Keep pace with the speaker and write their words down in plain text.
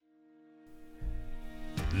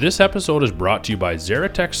This episode is brought to you by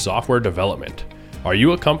Zwart Software Development. Are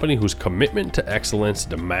you a company whose commitment to excellence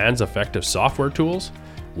demands effective software tools?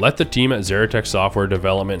 Let the team at Zwart Software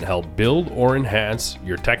Development help build or enhance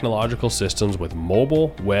your technological systems with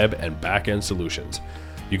mobile, web, and back-end solutions.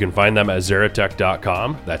 You can find them at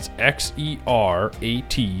Zeratech.com. That's Xeratec.com.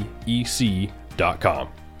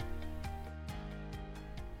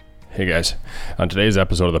 Hey guys, on today's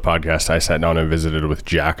episode of the podcast, I sat down and visited with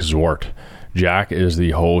Jack Zwart. Jack is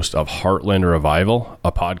the host of Heartland Revival,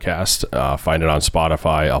 a podcast. Find it on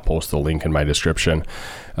Spotify. I'll post the link in my description.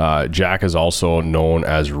 Jack is also known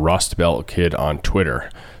as Rust Belt Kid on Twitter.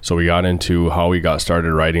 So we got into how he got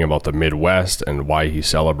started writing about the Midwest and why he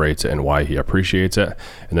celebrates it and why he appreciates it.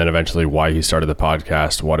 And then eventually why he started the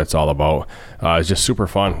podcast, what it's all about. It's just super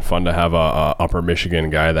fun to have a Upper Michigan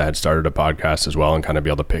guy that had started a podcast as well and kind of be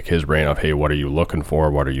able to pick his brain of, hey, what are you looking for?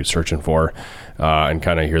 What are you searching for? And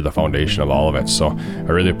kind of hear the foundation of all of it. So I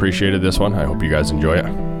really appreciated this one. I hope you guys enjoy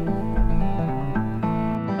it.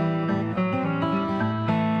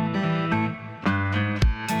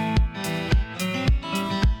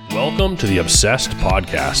 Welcome to the Obsessed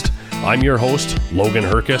Podcast. I'm your host, Logan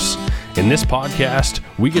Herkus. In this podcast,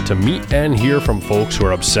 we get to meet and hear from folks who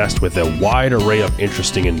are obsessed with a wide array of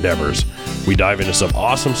interesting endeavors. We dive into some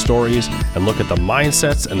awesome stories and look at the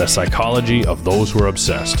mindsets and the psychology of those who are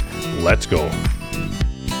obsessed. Let's go.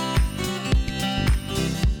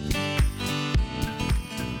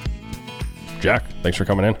 Jack, thanks for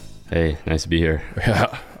coming in. Hey, nice to be here.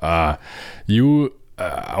 Yeah.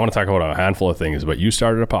 I want to talk about a handful of things, but you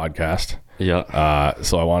started a podcast. Yeah.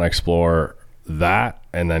 So I want to explore that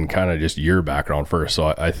and then kind of just your background first.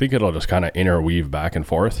 So I think it'll just kind of interweave back and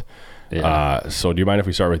forth. Yeah. So do you mind if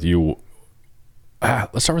we start with you?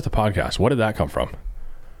 Let's start with the podcast. What did that come from?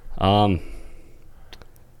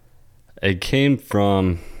 It came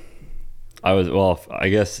from, I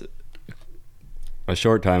guess a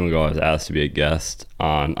short time ago, I was asked to be a guest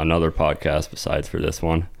on another podcast besides for this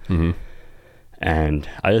one. Mm-hmm. And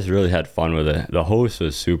I just really had fun with it. The host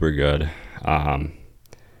was super good.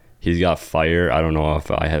 He's got fire. I don't know if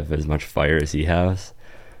I have as much fire as he has,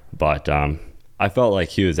 but I felt like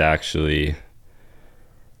he was actually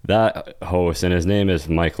that host, and his name is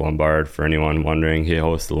Mike Lombard, for anyone wondering. He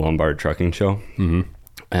hosts the Lombard Trucking Show. Mm-hmm.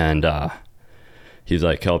 And he's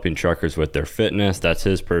like helping truckers with their fitness. That's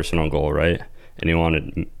his personal goal, right? And he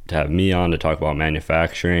wanted to have me on to talk about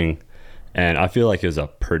manufacturing. And I feel like it was a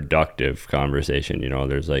productive conversation. You know,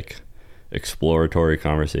 there's like exploratory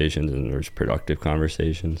conversations and there's productive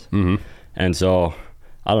conversations. Mm-hmm. And so,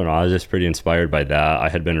 I don't know, I was just pretty inspired by that. I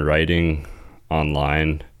had been writing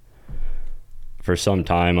online for some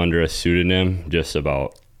time under a pseudonym, just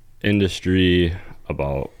about industry,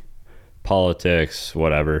 about politics,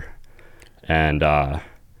 whatever. And I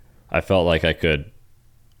felt like I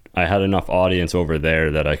had enough audience over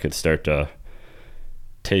there that I could start to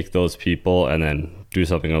take those people and then do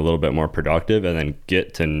something a little bit more productive and then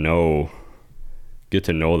get to know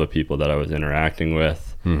the people that I was interacting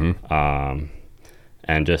with. Mm-hmm.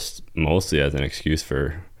 And just mostly as an excuse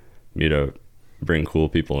for me to bring cool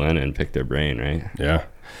people in and pick their brain, right? Yeah.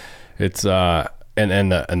 It's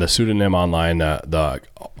and the pseudonym online, the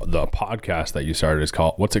podcast that you started is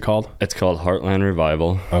called, what's it called? It's called Heartland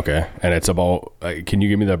Revival. Okay. And it's about, can you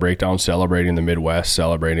give me the breakdown, celebrating the Midwest,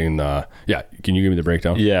 can you give me the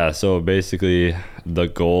breakdown? Yeah. So basically the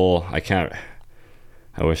goal, I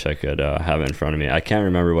wish I could have it in front of me. I can't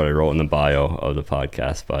remember what I wrote in the bio of the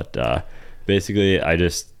podcast, but basically I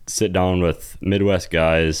just sit down with Midwest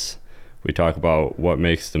guys. We talk about what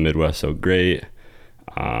makes the Midwest so great,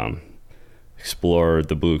 explore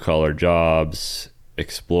the blue collar jobs, I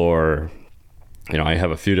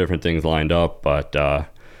have a few different things lined up, but the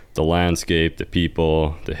landscape, the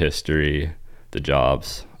people, the history, the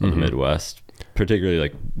jobs of the Midwest, particularly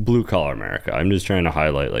like blue collar America. I'm just trying to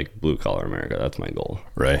highlight like blue collar America. That's my goal.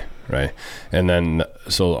 Right. And then,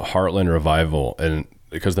 so Heartland Revival, and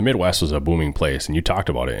because the Midwest was a booming place, and you talked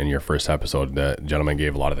about it in your first episode, the gentleman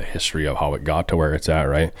gave a lot of the history of how it got to where it's at,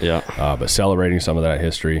 right? Yeah. But celebrating some of that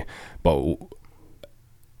history, but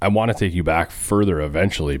I want to take you back further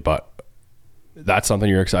eventually, but that's something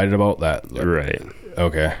you're excited about? Right.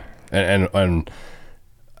 Okay. And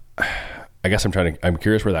I guess I'm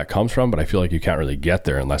curious where that comes from, but I feel like you can't really get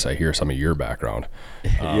there unless I hear some of your background.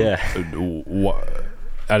 Yeah.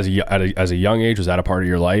 As a young age, was that a part of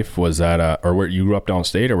your life? Was that or where you grew up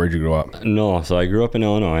downstate, or where'd you grow up? No, so I grew up in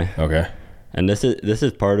Illinois. Okay. And this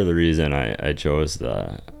is part of the reason I chose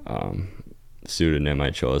the pseudonym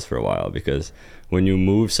I chose for a while, because when you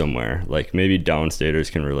move somewhere, like maybe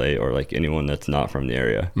downstaters can relate, or like anyone that's not from the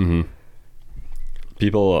area,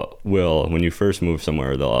 people will, when you first move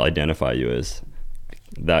somewhere, they'll identify you as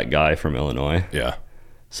that guy from Illinois. Yeah.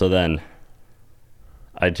 So then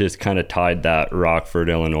I just kind of tied that Rockford,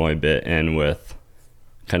 Illinois bit in with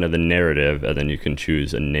kind of the narrative, and then you can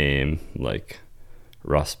choose a name like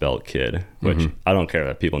Rust Belt Kid, which I don't care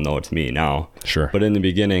that people know it's me now. Sure. But in the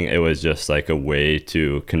beginning, it was just like a way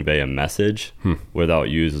to convey a message without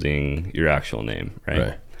using your actual name,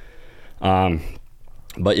 right?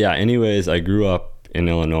 But yeah, anyways, I grew up in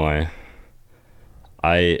Illinois.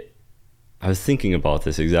 I was thinking about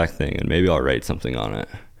this exact thing, and maybe I'll write something on it.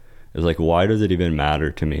 It's like, why does it even matter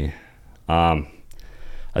to me? I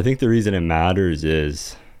think the reason it matters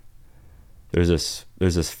is there's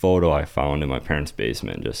this photo I found in my parents'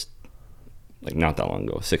 basement just like not that long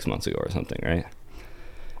ago, 6 months ago or something, right?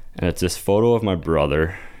 And it's this photo of my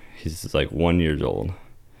brother. He's like 1 year old.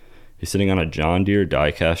 He's sitting on a John Deere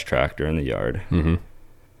die-cast tractor in the yard.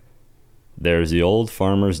 There's the old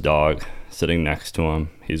farmer's dog sitting next to him.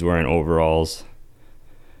 He's wearing overalls.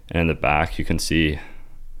 And in the back, you can see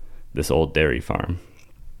this old dairy farm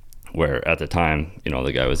where at the time, you know,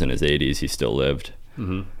 the guy was in his 80s. He still lived.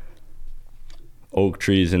 Oak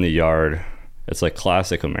trees in the yard. It's like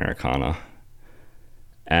classic Americana.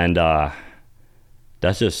 And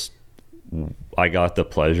that's just, I got the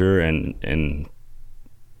pleasure and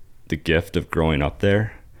the gift of growing up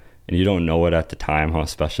there. And you don't know it at the time how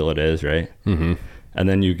special it is, right? And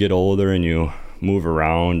then you get older and you move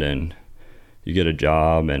around and you get a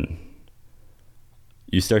job and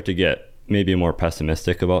you start to get maybe more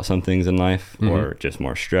pessimistic about some things in life or just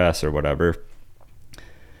more stress or whatever.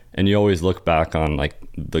 And you always look back on like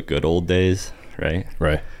the good old days, right?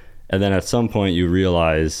 Right. And then at some point you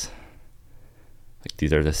realize like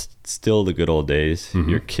these are still the good old days.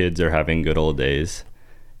 Your kids are having good old days.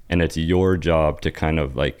 And it's your job to kind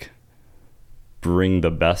of like bring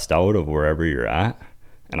the best out of wherever you're at.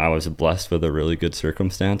 And I was blessed with a really good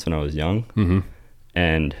circumstance when I was young.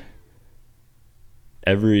 And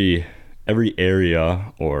every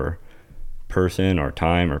area or person or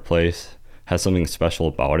time or place has something special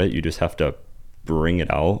about it. You just have to bring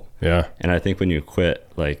it out. Yeah. And I think when you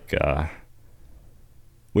quit, like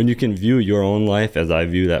when you can view your own life as I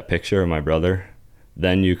view that picture of my brother,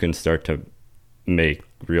 then you can start to make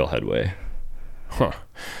real headway.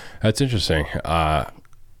 That's interesting. I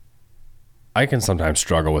can sometimes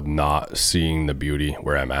struggle with not seeing the beauty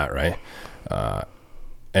where I'm at, right?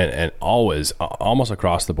 And always, almost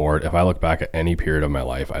across the board, if I look back at any period of my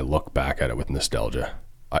life, I look back at it with nostalgia.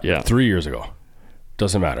 3 years ago,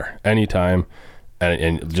 doesn't matter, anytime.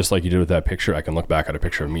 And just like you did with that picture, I can look back at a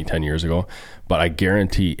picture of me 10 years ago, but I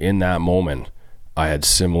guarantee in that moment, I had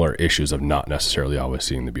similar issues of not necessarily always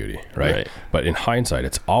seeing the beauty, right? But in hindsight,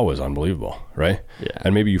 it's always unbelievable, right?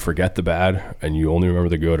 And maybe you forget the bad and you only remember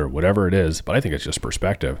the good or whatever it is, but I think it's just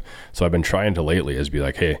perspective. So I've been trying to lately is be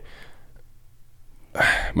like, hey,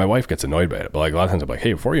 my wife gets annoyed by it, but like a lot of times I'm like,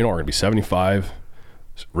 hey, before you know, we're gonna be 75,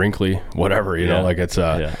 wrinkly, whatever, you know, like it's,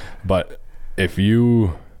 but if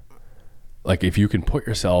you can put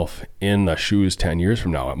yourself in the shoes 10 years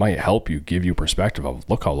from now, it might help you, give you perspective of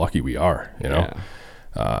look how lucky we are, you know?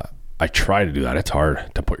 I try to do that. It's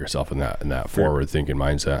hard to put yourself in that forward thinking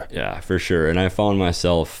mindset. Yeah, for sure. And I found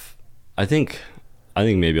myself, I think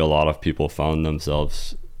maybe a lot of people found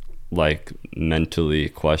themselves like mentally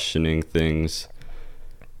questioning things,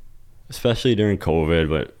 especially during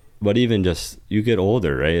COVID, but even just you get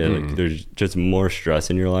older, right? Like there's just more stress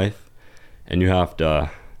in your life and you have to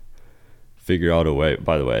figure out a way.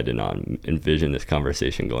 By the way, I did not envision this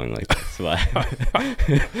conversation going like this,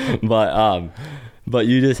 but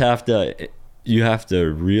you just have to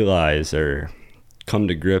realize or come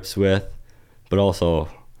to grips with, but also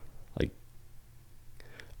like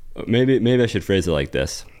maybe I should phrase it like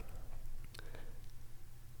this.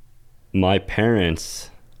 My parents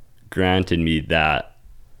granted me that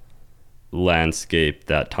landscape,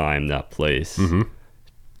 that time, that place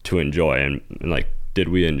to enjoy, and like, did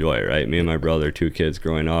we enjoy it, right? Me and my brother, 2 kids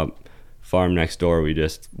growing up, farm next door, we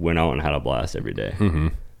just went out and had a blast every day.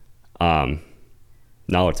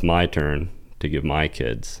 Now it's my turn to give my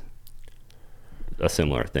kids a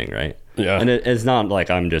similar thing, right? And it's not like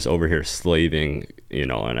I'm just over here slaving, you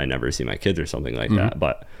know, and I never see my kids or something like that.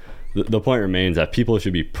 But the point remains that people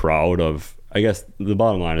should be proud of, I guess the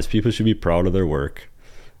bottom line is people should be proud of their work,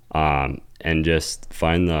 and just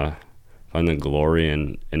find the glory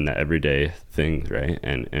in the everyday things, right?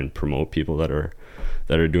 And promote people that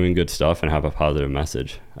are doing good stuff and have a positive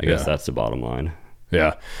message. I guess that's the bottom line.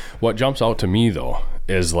 Yeah. What jumps out to me though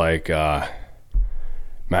is like, man,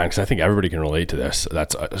 because I think everybody can relate to this.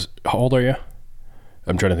 That's how old are you?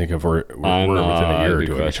 I'm trying to think if we're within a year or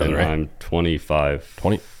two of each other, right? I'm 25.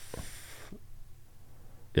 20?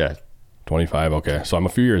 Yeah. 25, okay. So I'm a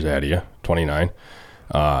few years ahead of you, 29.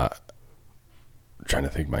 Trying to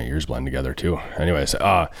think, my years blend together too. Anyways,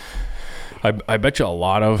 I bet you a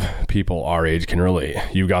lot of people our age can relate.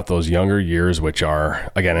 You've got those younger years, which are,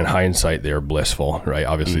 again, in hindsight, they're blissful, right?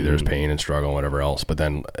 Obviously, there's pain and struggle and whatever else. But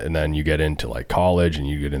then you get into like college and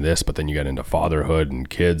you get in this, but then you get into fatherhood and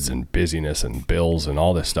kids and busyness and bills and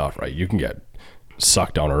all this stuff, right? You can get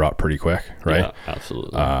sucked down a rut pretty quick, right? Yeah,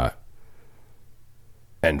 absolutely.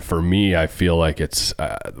 And for me, I feel like it's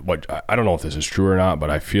what I don't know if this is true or not,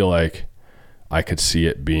 but I feel like I could see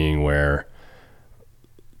it being where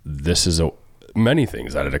this is many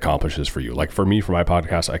things that it accomplishes for you. Like for me, for my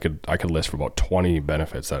podcast, I could list for about 20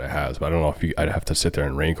 benefits that it has, but I don't know if I'd have to sit there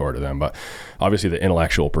and rank order them. But obviously the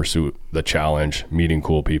intellectual pursuit, the challenge, meeting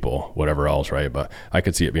cool people, whatever else, right? But I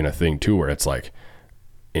could see it being a thing too, where it's like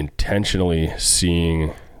intentionally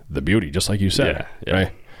seeing the beauty, just like you said,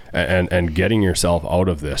 right? And getting yourself out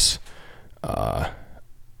of this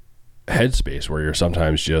headspace where you're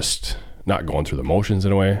sometimes just not going through the motions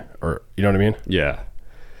in a way, or you know what I mean?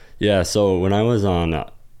 Yeah. So when I was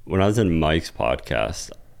in Mike's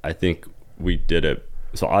podcast, I think we did it.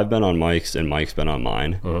 So I've been on Mike's and Mike's been on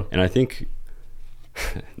mine. And I think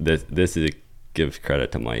this gives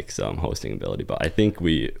credit to Mike's hosting ability, but I think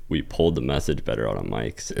we pulled the message better out on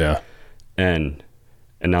Mike's. Yeah. And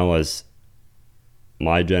that was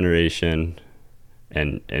my generation,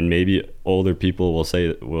 and maybe older people will say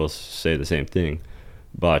the same thing,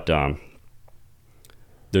 but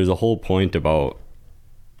there's a whole point about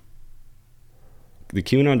the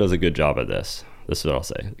QAnon does a good job at this. This is what I'll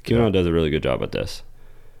say. The QAnon does a really good job at this.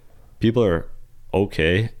 People are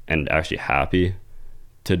okay and actually happy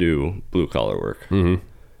to do blue collar work.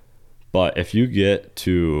 But if you get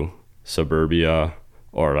to suburbia,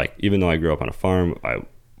 or like, even though I grew up on a farm, I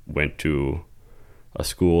went to a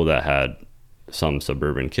school that had some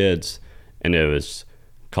suburban kids, and it was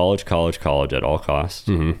college at all costs.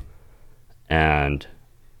 And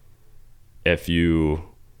if you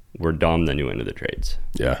were dumb, then you went into the trades.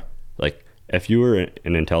 Yeah. Like if you were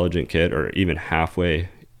an intelligent kid, or even halfway,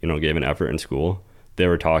 gave an effort in school, they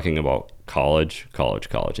were talking about college,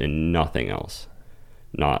 and nothing else.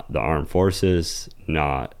 Not the armed forces,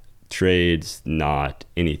 not trades, not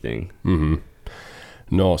anything.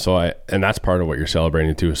 No, and that's part of what you're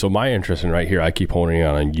celebrating too. So my interest in right here, I keep honing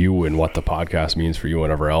on you and what the podcast means for you and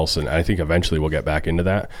whatever else. And I think eventually we'll get back into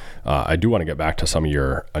that. I do want to get back to some of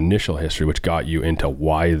your initial history, which got you into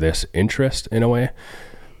why this interest in a way.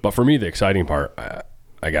 But for me, the exciting part,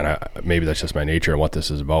 again, maybe that's just my nature, and what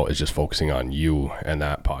this is about is just focusing on you and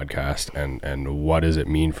that podcast and what does it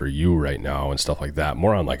mean for you right now and stuff like that,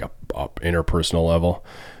 more on like a interpersonal level.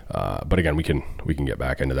 But again, we can get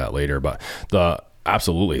back into that later. But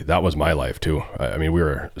absolutely, that was my life too. I mean, we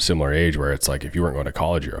were a similar age where it's like, if you weren't going to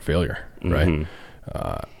college, you're a failure, right?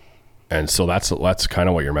 And so that's kind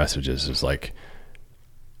of what your message is like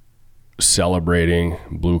celebrating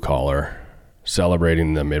blue collar,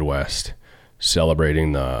 celebrating the Midwest,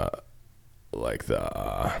 celebrating the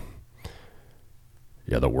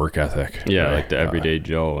work ethic. Yeah, right? Like the everyday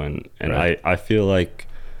Joe. And right. I feel like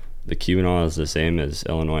the QAnon is the same as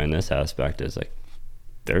Illinois in this aspect. Is like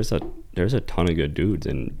there's a ton of good dudes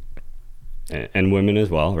and women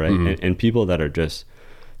as well, right? And people that are just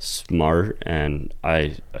smart. And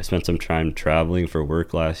I spent some time traveling for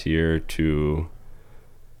work last year to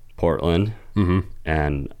Portland,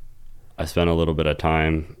 and I spent a little bit of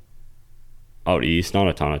time out east, not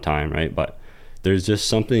a ton of time, right? But there's just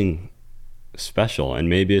something special, and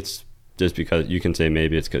maybe it's just because you can say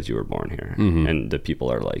maybe it's because you were born here and the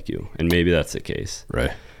people are like you, and maybe that's the case,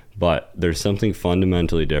 right? But there's something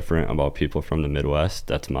fundamentally different about people from the Midwest.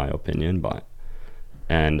 That's my opinion, but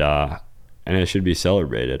and it should be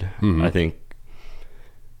celebrated. I think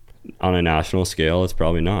on a national scale, it's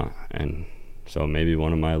probably not, and so maybe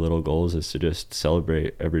one of my little goals is to just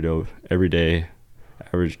celebrate everyday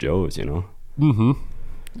average Joes,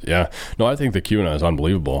 Yeah. No, I think the QAnon is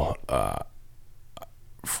unbelievable.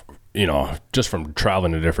 Just from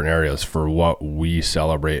traveling to different areas, for what we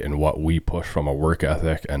celebrate and what we push from a work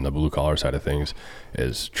ethic and the blue collar side of things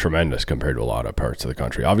is tremendous compared to a lot of parts of the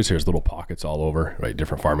country. Obviously there's little pockets all over, right?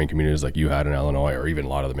 Different farming communities like you had in Illinois, or even a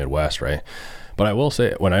lot of the Midwest, right? But I will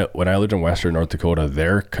say, when I lived in Western North Dakota,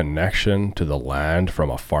 their connection to the land from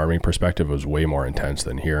a farming perspective was way more intense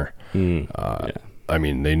than here. I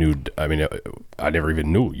mean, I never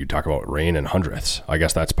even knew. You talk about rain in hundredths. I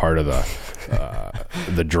guess that's part of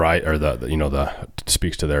the dry, or the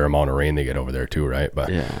speaks to their amount of rain they get over there too, right? But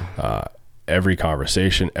every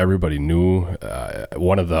conversation. Everybody knew.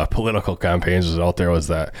 One of the political campaigns was out there was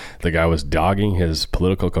that the guy was dogging his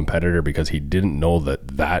political competitor because he didn't know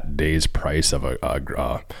that day's price of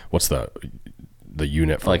what's the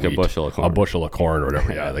unit for like wheat? a bushel of corn. A bushel of corn or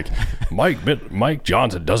whatever. Yeah, like Mike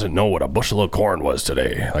Johnson doesn't know what a bushel of corn was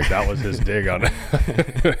today. Like that was his dig on it.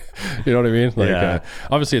 You know what I mean? Like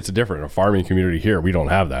obviously it's different. A farming community here, we don't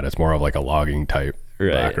have that. It's more of like a logging type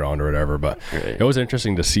background or whatever. But it was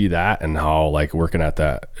interesting to see that and how like working at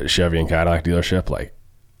that Chevy and Cadillac dealership, like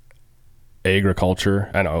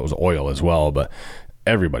agriculture, I know it was oil as well, but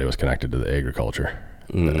everybody was connected to the agriculture.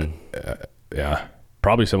 Yeah.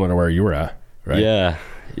 Probably similar to where you were at. Right. Yeah.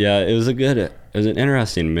 It was an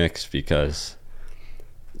interesting mix because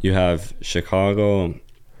you have Chicago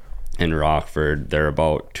and Rockford. They're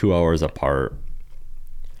about 2 hours apart.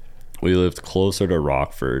 We lived closer to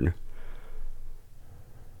Rockford,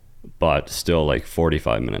 but still like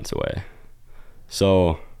 45 minutes away.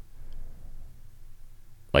 So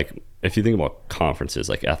like if you think about conferences,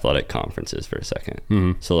 like athletic conferences for a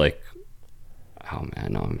second. So like, oh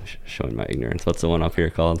man, no, I'm showing my ignorance. What's the one up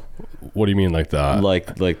here called? What do you mean, like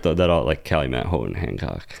the that all like Calumet, Houghton,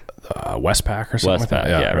 Hancock, Westpac or something? Westpac,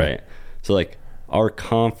 yeah, right. So like our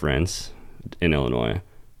conference in Illinois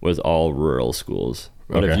was all rural schools,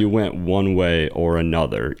 but if you went one way or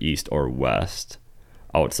another, east or west,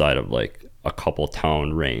 outside of like a couple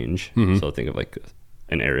town range, so think of like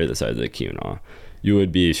an area the size of the Keweenaw, you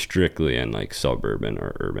would be strictly in like suburban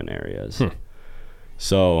or urban areas.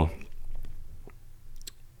 So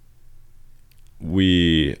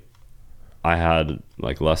I had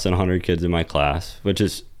like less than 100 kids in my class, which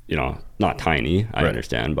is, you know, not tiny, I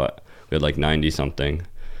understand, but we had like 90 something.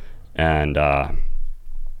 And, but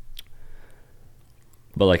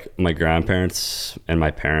like my grandparents and my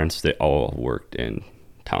parents, they all worked in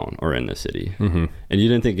town or in the city. And you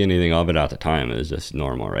didn't think anything of it at the time. It was just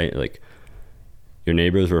normal, right? Like your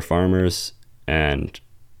neighbors were farmers, and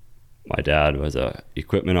my dad was a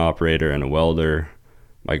equipment operator and a welder.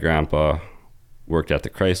 My grandpa worked at the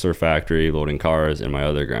Chrysler factory loading cars, and my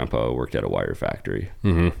other grandpa worked at a wire factory.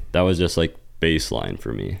 That was just like baseline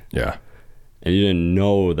for me. Yeah. And you didn't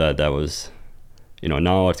know that was, you know,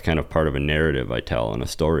 now it's kind of part of a narrative I tell and a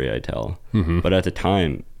story I tell. But at the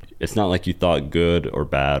time, it's not like you thought good or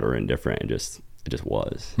bad or indifferent. It just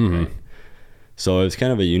was. Right? So it was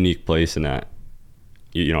kind of a unique place in that,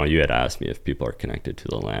 you know, you had asked me if people are connected to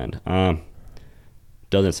the land.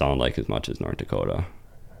 Doesn't sound like as much as North Dakota,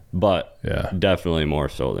 but definitely more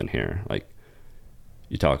so than here. Like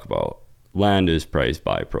you talk about land is priced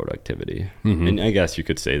by productivity. And I guess you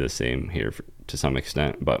could say the same here to some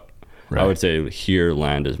extent, but I would say here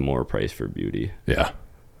land is more priced for beauty. Yeah,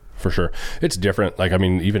 for sure. It's different. Like, I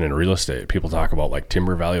mean, even in real estate, people talk about like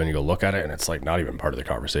timber value and you go look at it and it's like not even part of the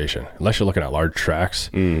conversation. Unless you're looking at large tracts,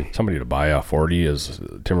 somebody to buy a 40 is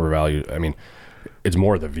timber value. I mean, it's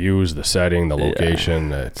more the views, the setting, the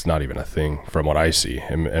location. It's not even a thing from what I see.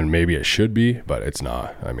 And maybe it should be, but it's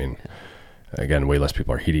not. I mean, again, way less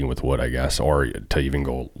people are heating with wood, I guess, or to even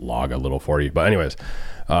go log a little 40. But anyways,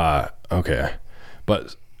 okay.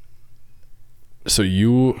 But so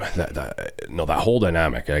that whole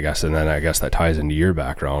dynamic, I guess, and then I guess that ties into your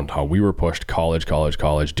background, how we were pushed college.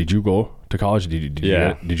 Did you go to college? Did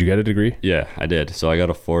you get a degree? Yeah, I did. So I got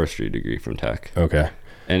a forestry degree from Tech. Okay.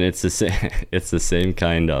 And it's the same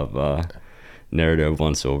kind of narrative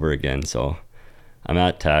once over again. So I'm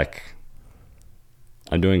at Tech.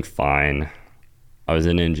 I'm doing fine. I was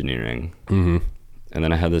in engineering. And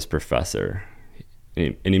then I had this professor,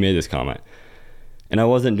 and he made this comment. And I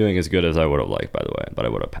wasn't doing as good as I would have liked, by the way, but I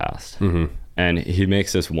would have passed. And he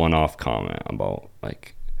makes this one-off comment about,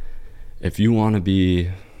 like, if you want to be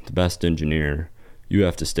the best engineer, you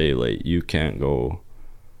have to stay late. You can't go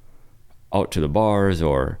out to the bars,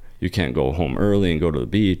 or you can't go home early and go to the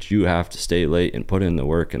beach. You have to stay late and put in the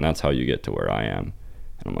work, and that's how you get to where I am.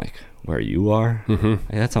 And I'm like, where you are? Like,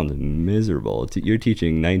 that sounds miserable. You're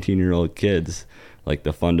teaching 19-year-old kids like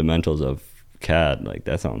the fundamentals of CAD. Like,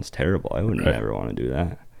 that sounds terrible. I wouldn't ever want to do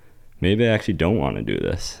that. Maybe I actually don't want to do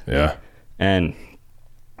this. Yeah. And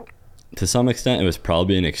to some extent, it was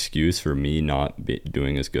probably an excuse for me not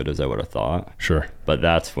doing as good as I would have thought. Sure. But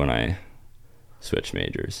that's when I switched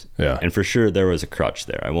majors. Yeah. And for sure there was a crutch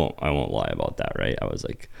there. I won't lie about that, right? I was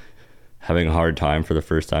like having a hard time for the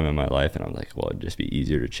first time in my life, and I'm like, well, it'd just be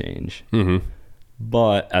easier to change.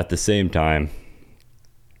 But at the same time,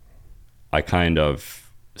 I kind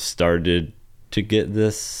of started to get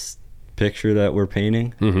this picture that we're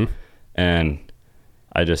painting. And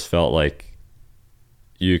I just felt like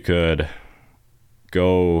you could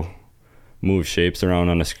go move shapes around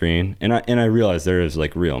on a screen. And I realize there is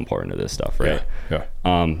like real important to this stuff, right? Yeah.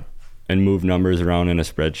 And move numbers around in a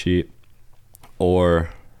spreadsheet. Or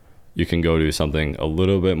you can go do something a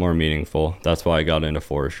little bit more meaningful. That's why I got into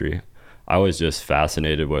forestry. I was just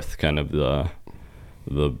fascinated with kind of the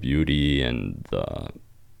beauty and the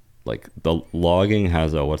logging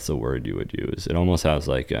has what's the word you would use? It almost has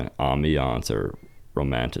like an ambiance or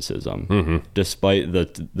romanticism, despite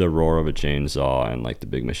the roar of a chainsaw and like the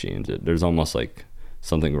big machines. There's almost like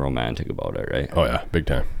something romantic about it, right? Oh yeah, big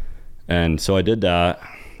time. And so I did that.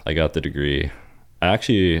 I got the degree.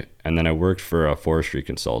 And then I worked for a forestry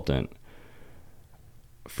consultant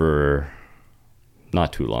for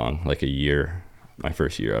not too long, like a year, my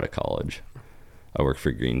first year out of college. I worked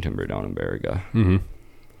for Green Timber down in Baraga.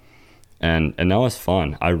 And that was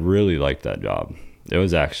fun. I really liked that job. It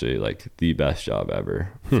was actually like the best job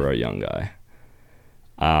ever for a young guy.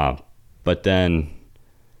 But then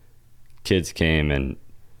kids came and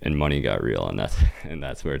money got real, and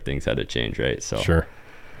that's where things had to change, right? So sure.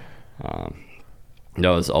 That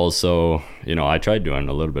was also, I tried doing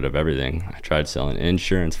a little bit of everything. I tried selling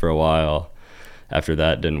insurance for a while. After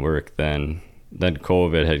that didn't work, then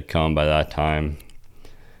COVID had come by that time,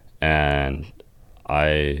 and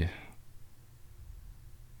it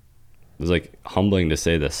was like humbling to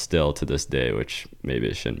say this still to this day, which maybe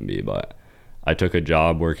it shouldn't be, but I took a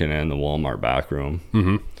job working in the Walmart back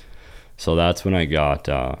room. So that's when I got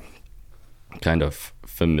kind of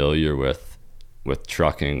familiar with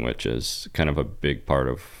trucking, which is kind of a big part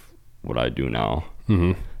of what I do now.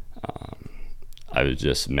 I was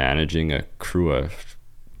just managing a crew of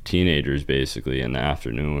teenagers basically in the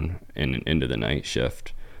afternoon and into the night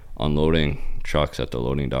shift, unloading trucks at the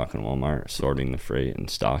loading dock in Walmart, sorting the freight and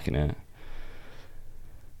stocking it.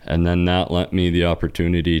 And then that lent me the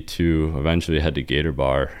opportunity to eventually head to Gator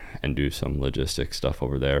Bar and do some logistics stuff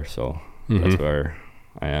over there. So that's where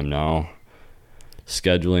I am now,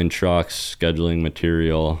 scheduling trucks, scheduling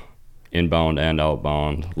material, inbound and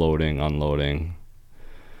outbound, loading, unloading,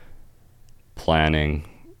 planning,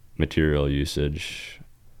 material usage.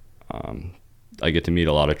 I get to meet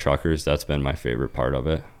a lot of truckers. That's been my favorite part of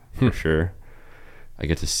it, for sure. I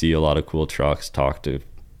get to see a lot of cool trucks, talk to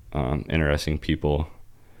interesting people,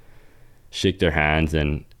 shake their hands,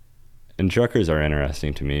 and truckers are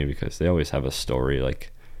interesting to me because they always have a story,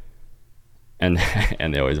 like, and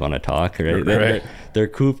they always want to talk, right? They're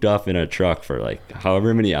cooped up in a truck for like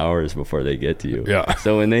however many hours before they get to you. Yeah.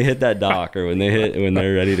 So when they hit that dock or when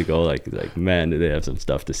they're ready to go, like man, do they have some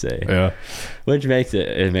stuff to say? Yeah. Which makes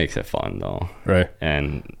it fun though. Right.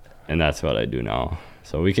 And that's what I do now.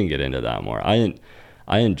 So we can get into that more. I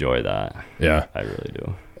enjoy that. Yeah. I really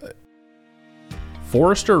do.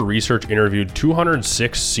 Forrester Research interviewed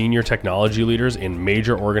 206 senior technology leaders in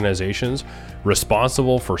major organizations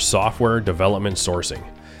responsible for software development sourcing.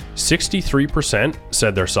 63%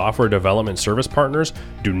 said their software development service partners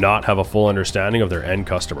do not have a full understanding of their end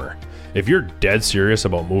customer. If you're dead serious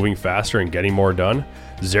about moving faster and getting more done,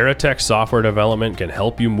 Zeratech Software Development can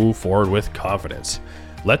help you move forward with confidence.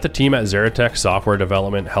 Let the team at Zeratech Software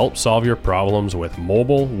Development help solve your problems with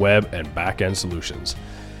mobile, web, and back-end solutions.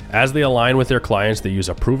 As they align with their clients, they use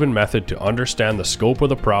a proven method to understand the scope of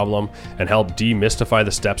the problem and help demystify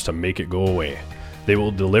the steps to make it go away. They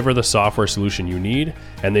will deliver the software solution you need,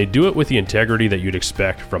 and they do it with the integrity that you'd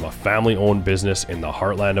expect from a family-owned business in the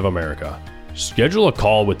heartland of America. Schedule a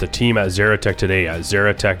call with the team at Zeratech today at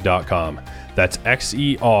zeratech.com. That's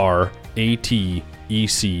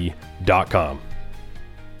XERATEC.com.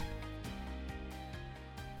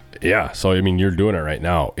 Yeah, so I mean, you're doing it right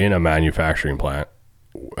now in a manufacturing plant,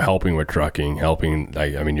 helping with trucking,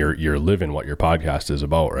 you're living what your podcast is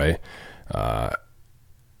about, right?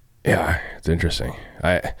 Yeah, it's interesting.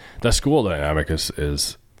 The school dynamic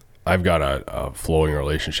is I've got a flowing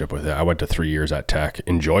relationship with it. I went to 3 years at Tech,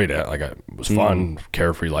 enjoyed it. Like, it was fun,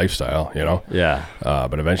 carefree lifestyle, Yeah.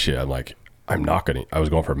 But eventually I'm like, I was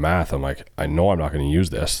going for math. I'm like, I know I'm not going to use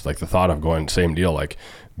this. Like, the thought of going, same deal, like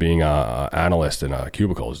being a analyst in a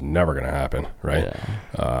cubicle is never going to happen, right?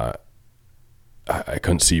 Yeah. I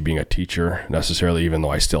couldn't see being a teacher necessarily, even though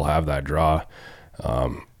I still have that draw.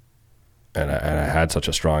 And I had such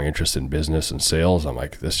a strong interest in business and sales. I'm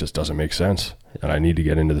like, this just doesn't make sense. And I need to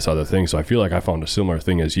get into this other thing. So I feel like I found a similar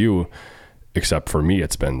thing as you, except for me,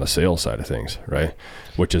 it's been the sales side of things, right?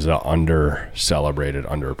 Which is an under-celebrated,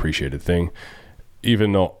 underappreciated thing.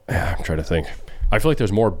 Even though, I'm trying to think, I feel like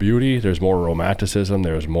there's more beauty, there's more romanticism,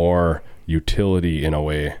 there's more utility in a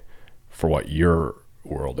way for what your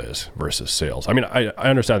world is versus sales. I mean, I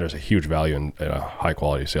understand there's a huge value in a high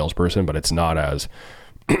quality salesperson, but it's not as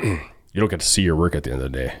you don't get to see your work at the end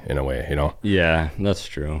of the day in a way, Yeah, that's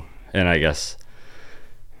true. And I guess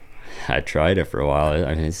I tried it for a while.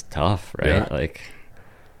 I mean, it's tough, right? Yeah. Like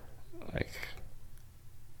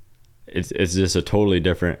it's just a totally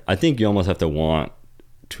different. I think you almost have to want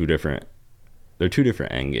they're two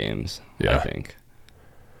different end games. Yeah. I think.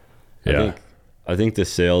 Yeah. I think the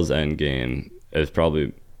sales end game is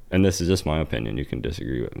probably, and this is just my opinion, you can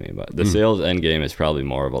disagree with me, but the sales end game is probably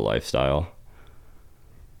more of a lifestyle.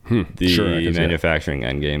 The manufacturing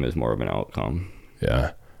end game is more of an outcome.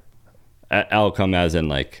 Yeah. Outcome as in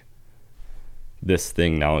like, this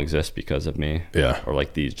thing now exists because of me. Yeah. Or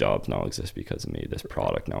like these jobs now exist because of me. This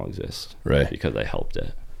product now exists. Right. Because I helped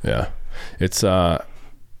it. Yeah. It's,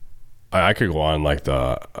 I could go on like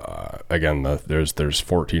there's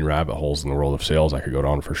 14 rabbit holes in the world of sales I could go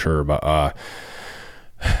down for sure, but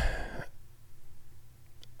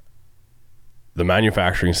the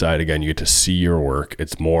manufacturing side, again, you get to see your work.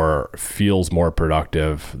 It's feels more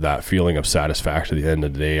productive. That feeling of satisfaction at the end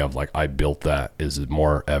of the day of like, I built that is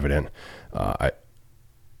more evident.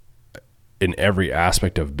 In every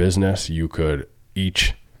aspect of business,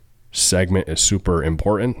 each segment is super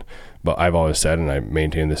important. But I've always said, and I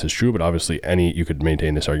maintain this is true, but obviously you could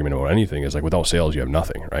maintain this argument about anything, is like without sales, you have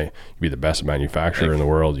nothing, right? You could be the best manufacturer in the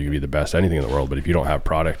world. You could be the best anything in the world. But if you don't have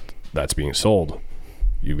product that's being sold,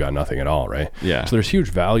 you've got nothing at all, right? Yeah. So there's huge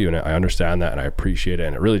value in it. I understand that and I appreciate it.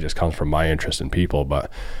 And it really just comes from my interest in people.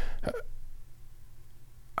 But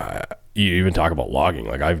you even talk about logging.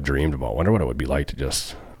 Like I've dreamed about, wonder what it would be like to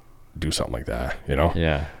just do something like that, you know?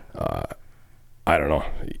 Yeah. I don't know.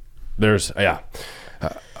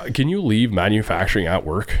 Can you leave manufacturing at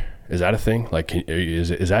work? Is that a thing? Like,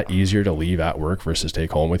 is that easier to leave at work versus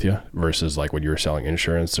take home with you versus like when you were selling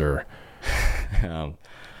insurance or?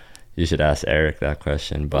 You should ask Eric that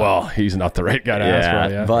question, but well, he's not the right guy to ask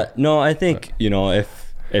for. Yeah. But no, I think,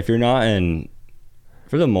 if you're not in,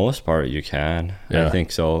 for the most part, you can. Yeah. I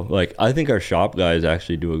think so. Like, I think our shop guys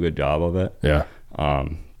actually do a good job of it. Yeah.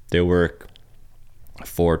 They work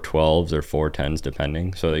 4 12s or 4 10s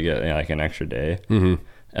depending, so they get like an extra day. Mm-hmm.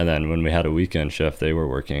 And then when we had a weekend shift, they were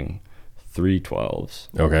working 3 12s.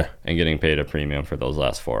 Okay. And getting paid a premium for those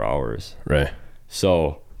last 4 hours. Right.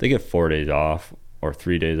 So they get 4 days off or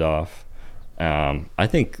 3 days off. I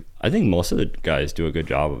think most of the guys do a good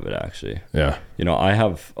job of it, actually. Yeah. I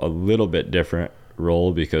have a little bit different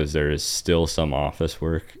role because there is still some office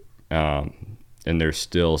work, and there's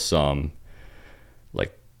still some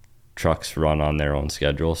like trucks run on their own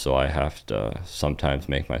schedule, so I have to sometimes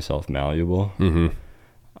make myself malleable. Mm-hmm.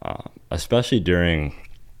 Especially during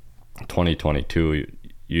 2022,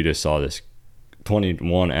 you just saw this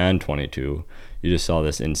 21 and 22. You just saw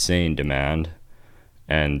this insane demand,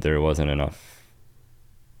 and there wasn't enough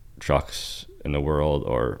trucks in the world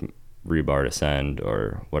or rebar to send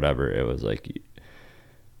or whatever. It was like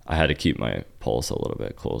I had to keep my pulse a little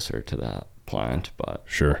bit closer to that plant, but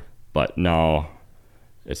sure. But now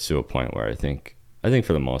it's to a point where I think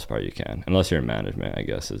for the most part you can, unless you're in management, I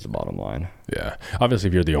guess, is the bottom line. Yeah. Obviously,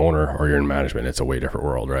 if you're the owner or you're in management, it's a way different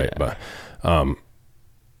world, right? Yeah. But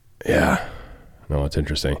yeah, no, it's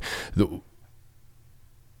interesting.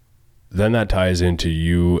 Then that ties into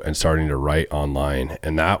you and starting to write online,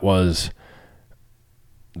 and that was.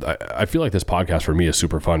 I feel like this podcast for me is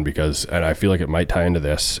super fun because, and I feel like it might tie into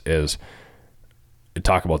this, is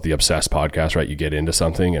talk about the Obsessed podcast, right? You get into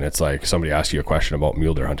something and it's like somebody asks you a question about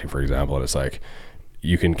mule deer hunting, for example, and it's like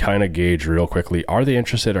you can kind of gauge real quickly, are they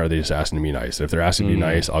interested or are they just asking to be nice? If they're asking to be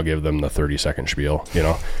nice, I'll give them the 30-second spiel,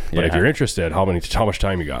 But if you're interested, how much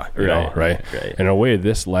time you got, you know, right? In a way,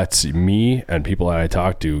 this lets me and people that I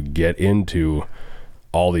talk to get into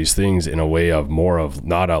all these things in a way of more of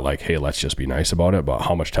not a like, hey, let's just be nice about it, but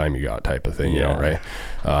how much time you got type of thing, right?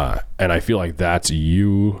 And I feel like that's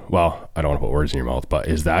you. Well, I don't want to put words in your mouth, but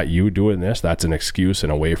is that you doing this? That's an excuse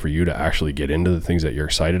and a way for you to actually get into the things that you're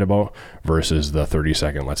excited about versus the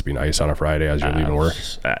 30-second, let's be nice on a Friday as you're leaving work?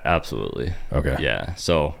 Absolutely. Okay. Yeah.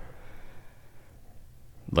 So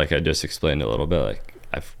like I just explained a little bit, like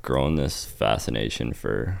I've grown this fascination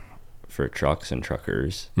for trucks and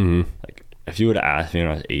truckers. Mm-hmm. Like, if you would have asked me when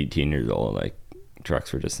I was 18 years old, like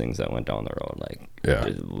trucks were just things that went down the road. Like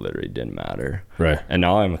it literally didn't matter. Right. And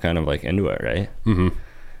now I'm kind of like into it. Right.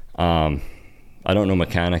 Mm-hmm. I don't know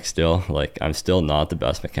mechanics still. Like I'm still not the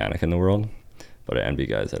best mechanic in the world, but I envy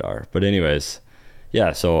guys that are. But anyways,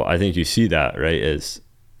 yeah. So I think you see that, right? Is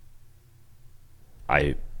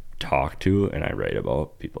I talk to and I write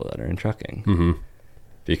about people that are in trucking, mm-hmm.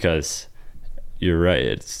 because you're right.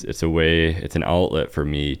 It's a way, it's an outlet for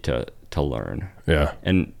me to learn. Yeah.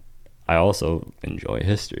 And I also enjoy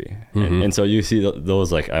history. Mm-hmm. And so you see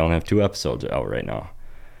those, like I only have 2 episodes out right now.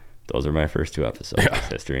 those are my first 2 episodes,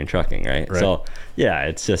 history and trucking, right? So yeah,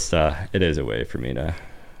 it's just it is a way for me to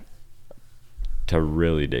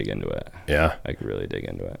really dig into it. Yeah, like really dig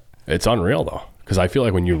into it. It's unreal though, because I feel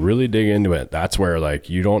like when you really dig into it, that's where like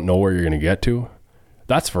you don't know where you're going to get to.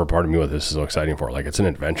 That's for a part of me what this is so exciting for. Like it's an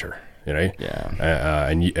adventure, you know? Yeah.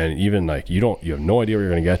 And even like you have no idea where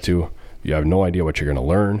you're going to get to. You have no idea what you're going to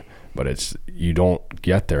learn, but you don't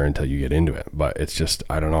get there until you get into it. But it's just,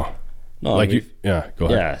 I don't know. No, like go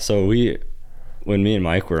ahead. Yeah. So when me and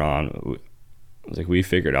Mike were on, we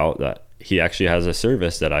figured out that he actually has a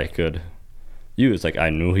service that I could use. Like I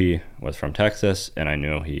knew he was from Texas, and I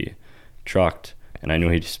knew he trucked, and I knew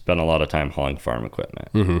he spent a lot of time hauling farm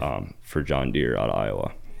equipment for John Deere out of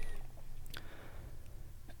Iowa.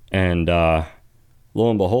 And lo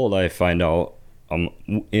and behold, I find out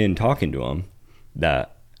in talking to him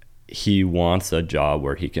that he wants a job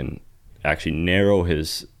where he can actually narrow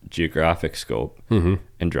his geographic scope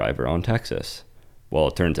and drive around Texas. Well,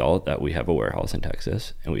 it turns out that we have a warehouse in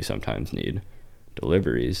Texas, and we sometimes need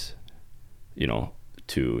deliveries,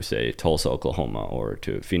 to say Tulsa, Oklahoma, or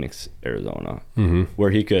to Phoenix, Arizona,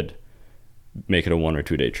 where he could make it a 1 or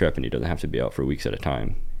 2 day trip, and he doesn't have to be out for weeks at a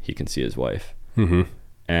time. He can see his wife.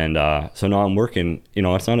 And so now I'm working,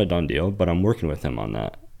 it's not a done deal, but I'm working with him on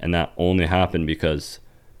that. And that only happened because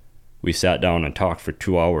we sat down and talked for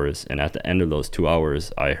 2 hours. And at the end of those 2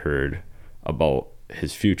 hours, I heard about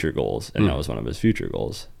his future goals. And that was one of his future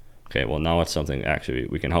goals. Okay, well, now it's something actually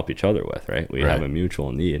we can help each other with, right? We have a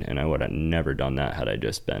mutual need. And I would have never done that had I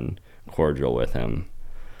just been cordial with him,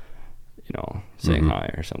 saying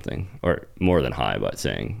hi or something. Or more than hi, but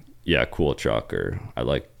saying, yeah, cool truck, or I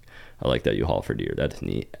like that you haul for deer. That's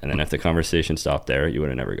neat. And then if the conversation stopped there, you would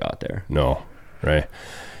have never got there. No, right.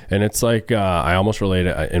 And it's like, I almost relate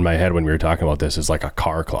it in my head when we were talking about this, it's like a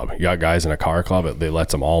car club. You got guys in a car club, they let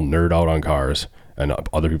them all nerd out on cars, and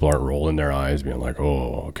other people aren't rolling their eyes being like,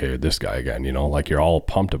 oh, okay, this guy again, like you're all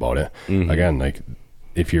pumped about it. Again, like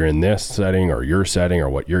if you're in this setting or your setting or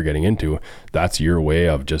what you're getting into, that's your way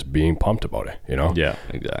of just being pumped about it, Yeah,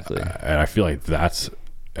 exactly. And I feel like that's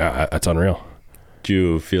unreal. Do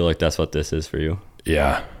you feel like that's what this is for you?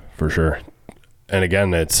 Yeah, for sure. And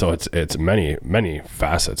again, it's many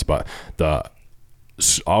facets, but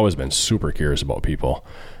always been super curious about people.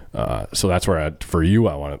 So that's where for you,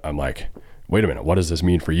 I'm like, wait a minute, what does this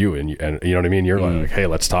mean for you? And you know what I mean? You're like, hey,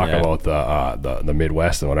 let's talk about the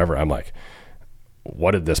Midwest and whatever. I'm like,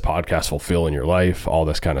 what did this podcast fulfill in your life? All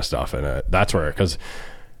this kind of stuff. And that's where, because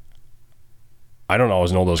I don't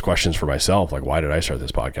always know those questions for myself. Like, why did I start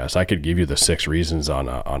this podcast? I could give you the 6 reasons on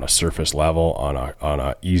a surface level, on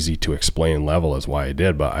a easy to explain level as why I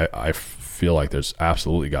did. But I feel like there's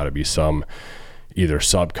absolutely got to be some either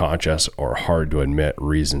subconscious or hard to admit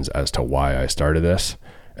reasons as to why I started this.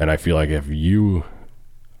 And I feel like if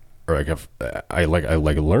I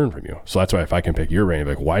learn from you. So that's why if I can pick your brain,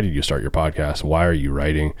 like, why did you start your podcast? Why are you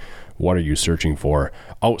writing? What are you searching for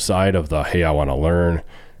outside of the, hey, I want to learn,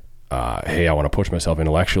 hey, I want to push myself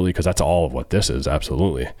intellectually, because that's all of what this is.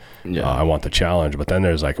 Absolutely. Yeah. I want the challenge. But then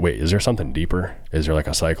there's like, wait, is there something deeper? Is there like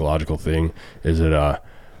a psychological thing? Is it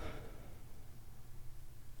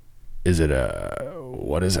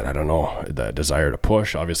what is it? I don't know. The desire to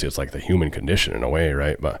push. Obviously it's like the human condition in a way,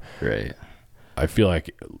 right? But right. I feel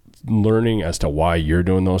like learning as to why you're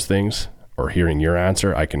doing those things, or hearing your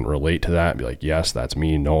answer, I can relate to that and be like, yes, that's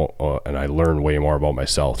me. No. And I learn way more about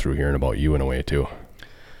myself through hearing about you in a way too.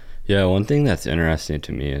 Yeah, one thing that's interesting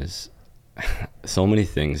to me is so many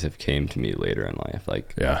things have came to me later in life.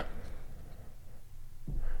 Like,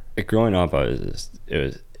 growing up,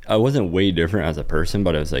 I wasn't way different as a person,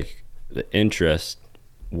 but it was like the interests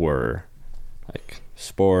were like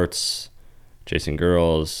sports, chasing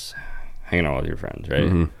girls, hanging out with your friends,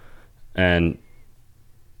 right? And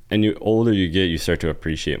you older you get, you start to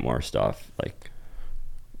appreciate more stuff,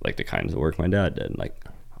 like the kinds of work my dad did. Like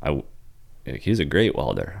he's a great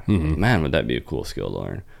welder. Man, would that be a cool skill to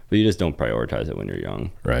learn? But you just don't prioritize it when you're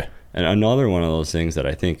young. Right. And another one of those things that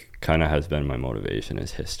I think kind of has been my motivation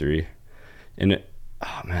is history. And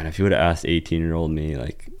if you would have asked 18-year-old me,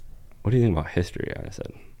 like, what do you think about history? I would have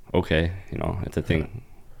said, okay, it's a thing.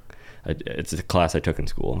 It's a class I took in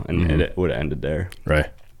school, and it would have ended there. Right.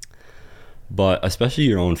 But especially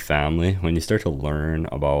your own family, when you start to learn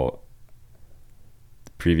about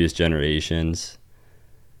previous generations,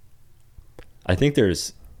 I think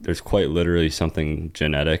there's quite literally something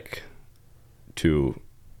genetic to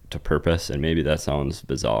purpose, and maybe that sounds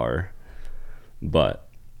bizarre, but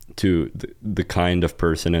to the kind of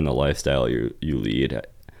person and the lifestyle you lead.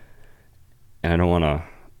 And I don't want to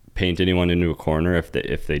paint anyone into a corner if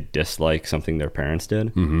they dislike something their parents did.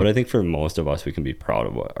 Mm-hmm. But I think for most of us, we can be proud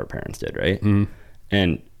of what our parents did, right? Mm-hmm.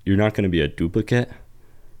 And you're not going to be a duplicate,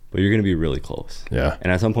 but you're going to be really close. Yeah.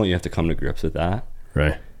 And at some point, you have to come to grips with that.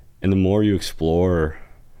 Right. And the more you explore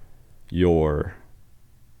your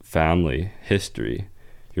family history,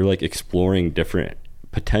 you're like exploring different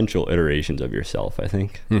potential iterations of yourself, I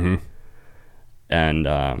think. Mm-hmm. And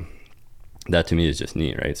that to me is just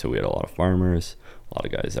neat, right? So we had a lot of farmers, a lot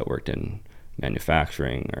of guys that worked in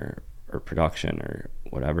manufacturing or production or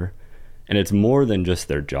whatever. And it's more than just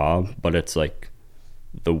their job, but it's like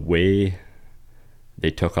the way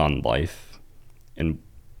they took on life and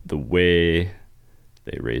the way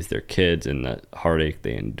they raised their kids and the heartache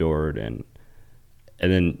they endured. And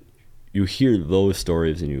then you hear those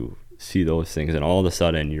stories and you see those things, and all of a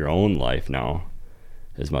sudden your own life now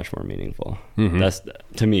is much more meaningful. Mm-hmm. That's,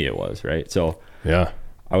 to me it was, right? So yeah,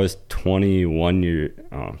 I was 21 years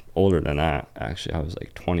older than that, actually. I was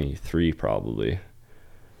like 23 probably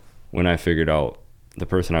when I figured out the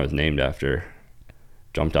person I was named after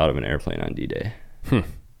jumped out of an airplane on D-Day.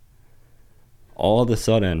 All of a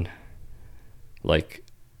sudden, like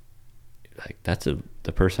that's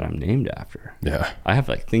the person I'm named after. Yeah. I have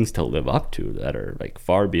like things to live up to that are like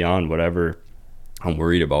far beyond whatever I'm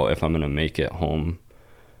worried about if I'm going to make it home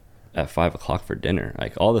at 5 o'clock for dinner.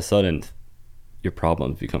 Like all of a sudden your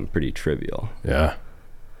problems become pretty trivial. Yeah.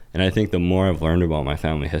 And I think the more I've learned about my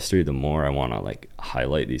family history, the more I want to like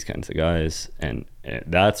highlight these kinds of guys. And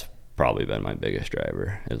that's probably been my biggest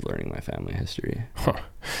driver, is learning my family history.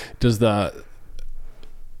 Huh.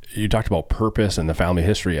 You talked about purpose and the family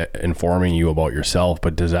history informing you about yourself,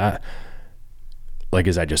 but is that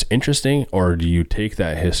just interesting, or do you take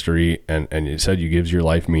that history and you said you gives your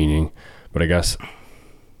life meaning, but I guess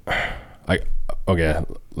okay,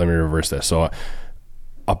 let me reverse this. So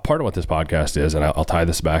a part of what this podcast is, and I'll tie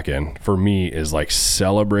this back in, for me, is like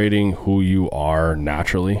celebrating who you are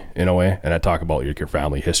naturally in a way. And I talk about your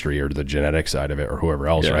family history or the genetic side of it or whoever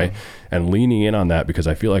else, yeah. Right? And leaning in on that, because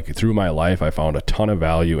I feel like through my life, I found a ton of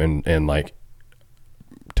value in like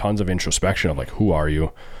tons of introspection of like, who are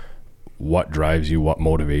you? What drives you? What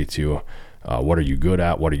motivates you? What are you good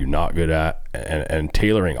at? What are you not good at? And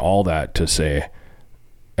tailoring all that to say,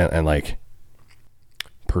 and like,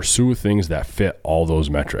 pursue things that fit all those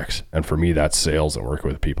metrics. And for me, that's sales and working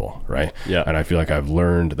with people, right? Yeah. And I feel like I've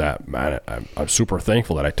learned that, man, I'm super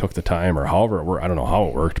thankful that I took the time, or however it worked. I don't know how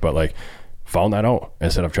it worked, but like found that out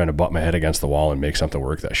instead of trying to butt my head against the wall and make something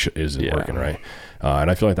work that isn't working, right? And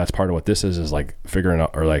I feel like that's part of what this is like figuring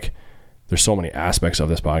out, or like there's so many aspects of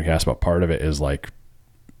this podcast, but part of it is like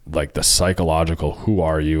the psychological, who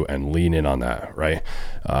are you, and lean in on that, right?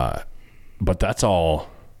 But that's all.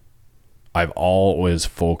 I've always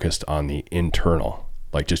focused on the internal,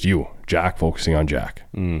 like just you, Jack, focusing on Jack,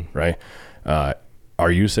 right?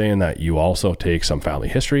 Are you saying that you also take some family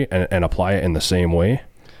history and apply it in the same way?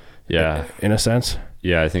 Yeah. In a sense?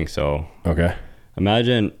 Yeah, I think so. Okay.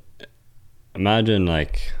 Imagine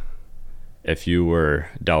like if you were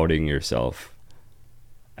doubting yourself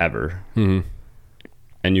ever, and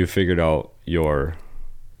you figured out your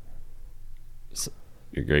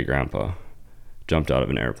great grandpa jumped out of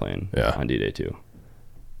an airplane on D-Day 2.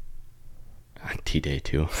 On D-Day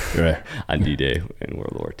 2. Right. On D-Day in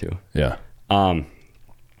World War II. Yeah. All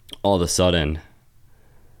of a sudden,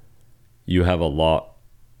 you have a lot.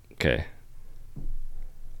 Okay.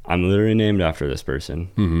 I'm literally named after this person.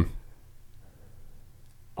 Mm-hmm.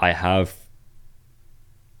 I have,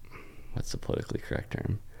 what's the politically correct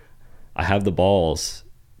term? I have the balls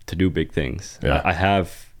to do big things. Yeah. I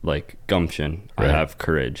have like gumption. Right. I have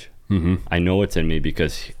courage. Mm-hmm. I know it's in me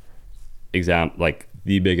because like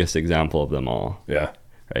the biggest example of them all. Yeah.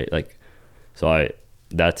 Right. Like, so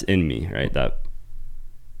that's in me, right? That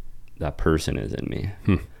person is in me.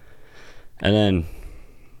 And then,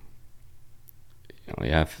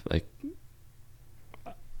 you have like,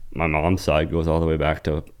 my mom's side goes all the way back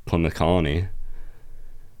to Plymouth Colony.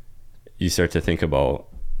 You start to think about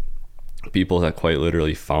people that quite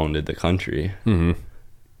literally founded the country.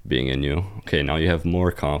 Being in you. Okay, now you have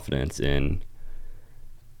more confidence in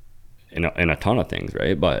a ton of things,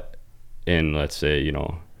 right? But in, let's say,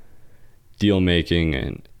 deal making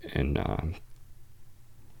and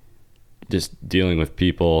just dealing with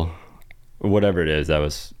people, or whatever it is. That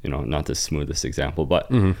was, not the smoothest example, but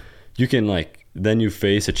you can then you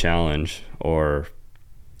face a challenge or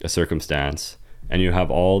a circumstance, and you have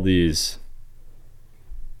all these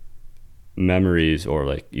memories or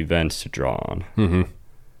like events to draw on.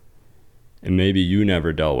 And maybe you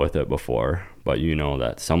never dealt with it before, but you know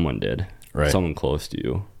that someone did, right? Someone close to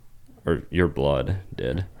you, or your blood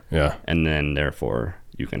did. Yeah. And then therefore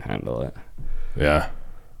you can handle it. Yeah.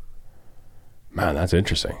 Man, that's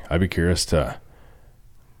interesting. I'd be curious to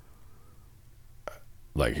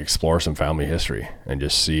like explore some family history and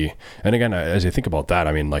just see. And again, as you think about that,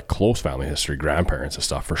 I mean, like close family history, grandparents and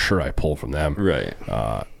stuff, for sure I pull from them. Right.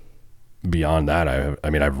 Beyond that, I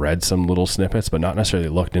mean, I've read some little snippets, but not necessarily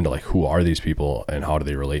looked into like who are these people and how do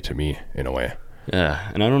they relate to me in a way.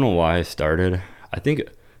 Yeah. And I don't know why I started. I think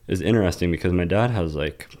it's interesting because my dad has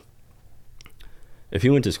like, if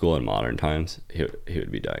he went to school in modern times, he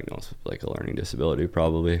would be diagnosed with like a learning disability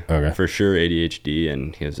probably. Okay. For sure ADHD,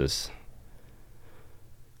 and he has this,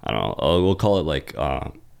 I don't know, we'll call it like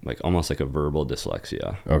almost like a verbal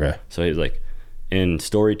dyslexia. Okay. So he's like, in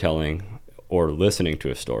storytelling or listening to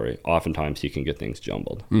a story, oftentimes he can get things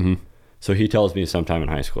jumbled. Mm-hmm. So he tells me sometime in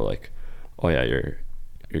high school, like, oh yeah, your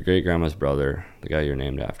great grandma's brother, the guy you're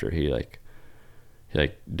named after, he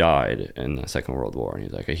died in the Second World War, and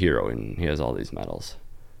he's like a hero, and he has all these medals.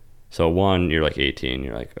 So one, you're like 18,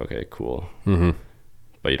 you're like, okay, cool. Mm-hmm.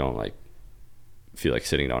 But you don't like feel like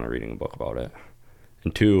sitting down and reading a book about it.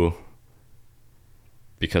 And two,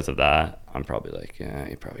 because of that, I'm probably like, yeah,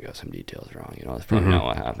 you probably got some details wrong. You know, that's probably not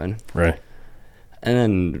what happened. Right. And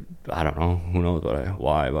then, I don't know, who knows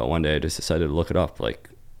why, but one day I just decided to look it up like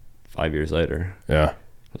 5 years later. Yeah.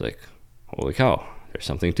 I was like, holy cow, there's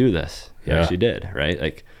something to this. He Yeah. actually did, right?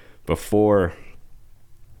 Like, before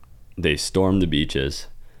they stormed the beaches,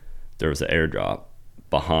 there was an airdrop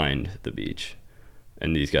behind the beach.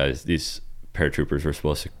 And these paratroopers were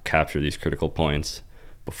supposed to capture these critical points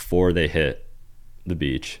before they hit the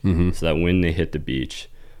beach, so that when they hit the beach,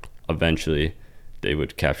 eventually they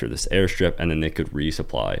would capture this airstrip and then they could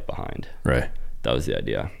resupply behind. Right. That was the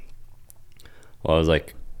idea. Well, it was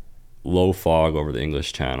like low fog over the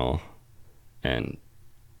English Channel, and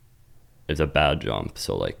it's a bad jump.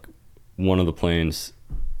 So like one of the planes,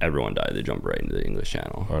 everyone died. They jumped right into the English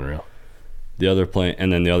Channel. Unreal. The other plane,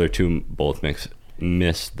 and then the other two both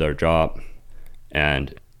missed their drop,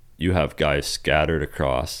 and you have guys scattered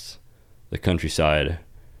across the countryside,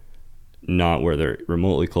 not where they're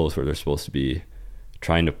remotely close where they're supposed to be,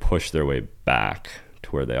 trying to push their way back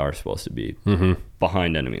to where they are supposed to be,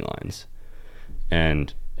 behind enemy lines.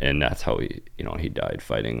 And that's how he died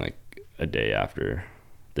fighting like the day after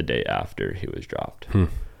he was dropped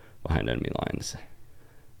behind enemy lines.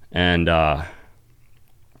 And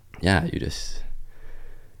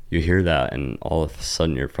you hear that, and all of a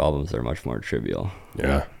sudden your problems are much more trivial.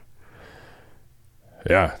 Yeah.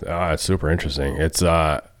 Yeah. It's super interesting. It's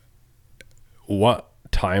what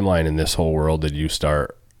timeline in this whole world did you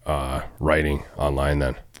start writing online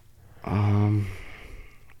then?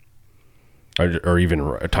 Or even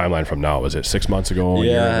a timeline from now? Was it 6 months ago?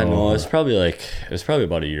 Yeah, no, it's probably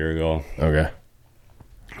about a year ago. Okay.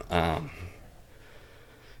 And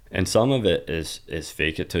some of it is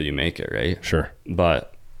fake it till you make it, right? Sure.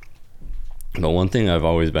 But one thing I've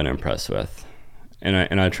always been impressed with, and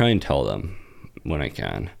I try and tell them when I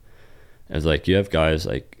can, is like, you have guys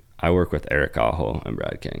like, I work with Eric Aho and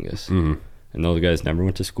Brad Kangas, and those guys never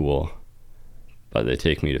went to school, but they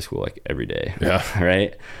take me to school like every day. Yeah.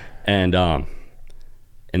 Right. And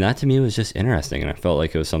that to me was just interesting, and I felt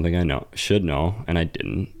like it was something I should know, and I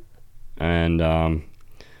didn't. And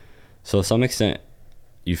so to some extent,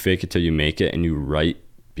 you fake it till you make it, and you write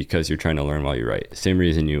because you're trying to learn while you write. Same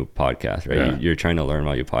reason you podcast, right? Yeah. You're trying to learn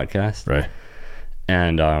while you podcast. Right.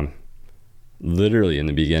 And literally in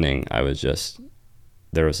the beginning,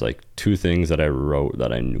 there was like two things that I wrote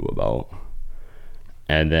that I knew about.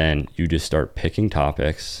 And then you just start picking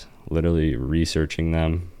topics, literally researching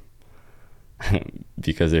them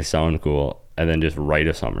because they sound cool, and then just write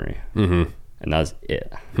a summary. And that's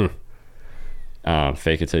it.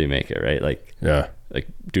 Fake it till you make it, right? Like, yeah. Like,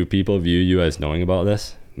 do people view you as knowing about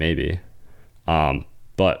this? Maybe.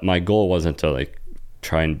 But my goal wasn't to like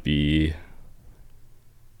try and be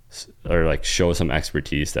or like show some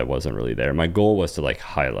expertise that wasn't really there. My goal was to like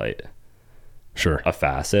highlight a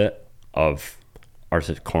facet of our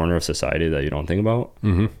corner of society that you don't think about,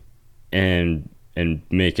 and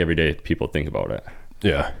make everyday people think about it.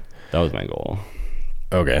 Yeah, that was my goal.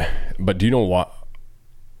 Okay, but do you know what?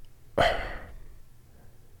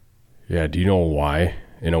 Yeah, do you know why?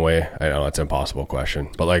 In a way, I know it's an impossible question,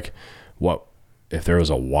 but like, what if there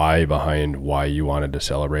was a why behind why you wanted to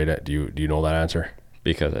celebrate it? Do you know that answer?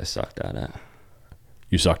 Because I sucked at it.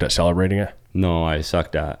 You sucked at celebrating it? No, I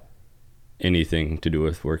sucked at anything to do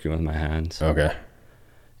with working with my hands. Okay.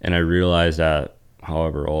 And I realized that,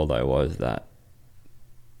 however old I was, that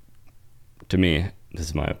to me, this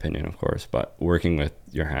is my opinion, of course, but working with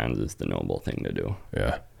your hands is the noble thing to do.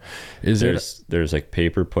 Yeah. There's like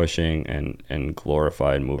paper pushing and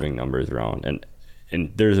glorified moving numbers around,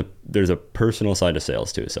 and there's a personal side to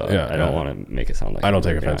sales too. So I don't want to make it sound like I don't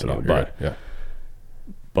take offense at all.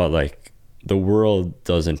 But like the world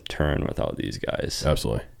doesn't turn without these guys.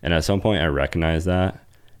 Absolutely. And at some point I recognized that,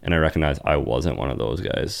 and I recognized I wasn't one of those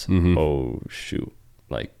guys. Mm-hmm. Oh shoot.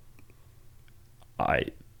 Like I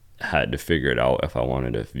had to figure it out if I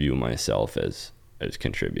wanted to view myself as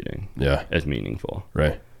contributing. Yeah. As meaningful.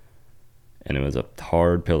 Right. And it was a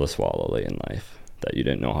hard pill to swallow late in life that you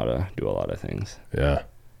didn't know how to do a lot of things. Yeah.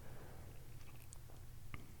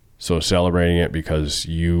 So celebrating it because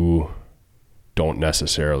you don't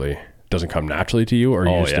necessarily, doesn't come naturally to you, or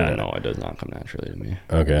you just no, it does not come naturally to me.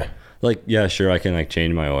 Okay. Like, yeah, sure, I can like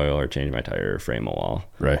change my oil or change my tire or frame a wall.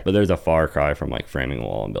 Right. But there's a far cry from like framing a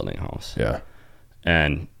wall and building a house. Yeah.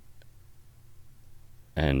 And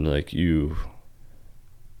like you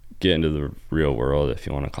get into the real world, if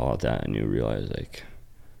you want to call it that, and you realize like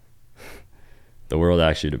the world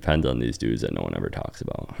actually depends on these dudes that no one ever talks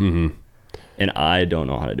about. Mm-hmm. And I don't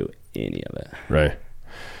know how to do any of it. Right.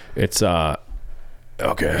 It's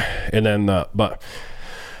okay. And then but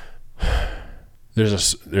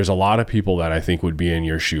there's a lot of people that I think would be in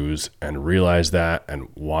your shoes and realize that and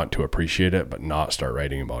want to appreciate it, but not start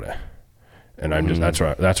writing about it. And I'm just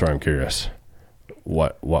that's where I'm curious.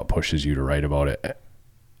 What pushes you to write about it?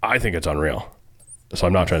 I think it's unreal. So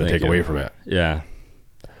I'm not trying to take away from it. Yeah.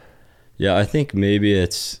 Yeah, I think maybe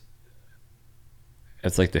it's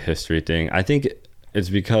like the history thing. I think it's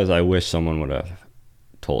because I wish someone would have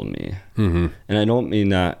told me. Mm-hmm. And I don't mean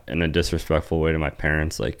that in a disrespectful way to my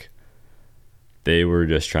parents. Like, they were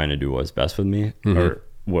just trying to do what's best with me, mm-hmm. or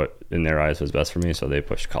what in their eyes was best for me. So they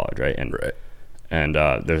pushed college, right? And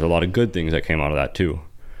there's a lot of good things that came out of that too.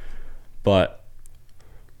 But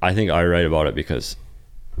I think I write about it because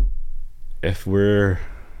if we're,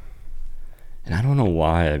 and I don't know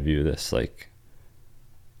why I view this like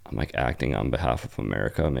I'm like acting on behalf of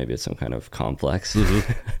America. Maybe it's some kind of complex.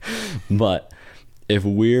 Mm-hmm. But if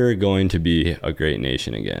we're going to be a great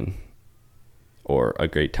nation again, or a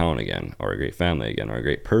great town again, or a great family again, or a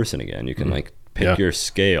great person again, you can mm-hmm. like pick your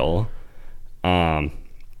scale. You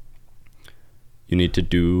need to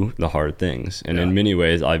do the hard things. And in many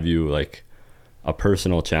ways, I view like a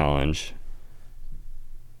personal challenge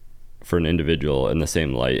for an individual in the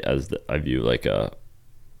same light as I view like a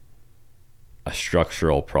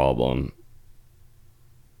structural problem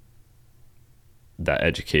that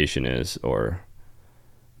education is, or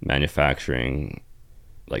manufacturing,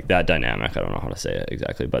 like that dynamic. I don't know how to say it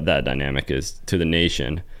exactly, but that dynamic is to the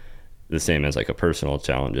nation the same as like a personal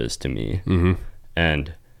challenge is to me. Mm-hmm.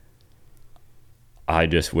 And I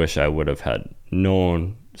just wish I would have had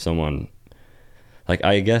known someone. Like,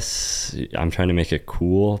 I guess I'm trying to make it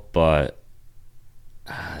cool, but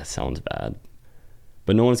it sounds bad.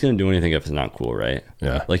 But no one's going to do anything if it's not cool, right?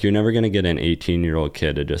 Yeah. Like, you're never going to get an 18-year-old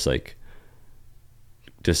kid to just, like,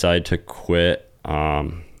 decide to quit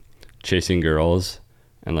chasing girls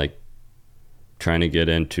and, like, trying to get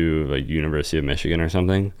into, like, University of Michigan or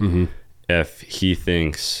something. Mm-hmm. If he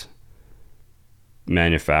thinks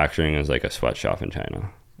manufacturing is, like, a sweatshop in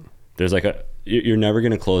China. There's, like, you're never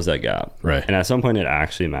going to close that gap. Right. And at some point, it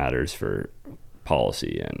actually matters for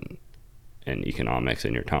policy and economics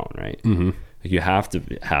in your town, right? Mm-hmm. Like, you have to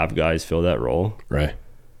have guys fill that role. Right.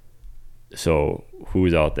 So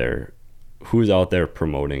who's out there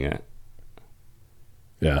promoting it?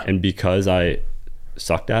 Yeah. And because I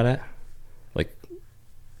sucked at it,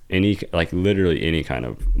 like literally any kind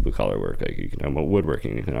of blue collar work, like you can talk about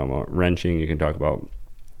woodworking, you can talk about wrenching, you can talk about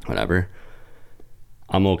whatever.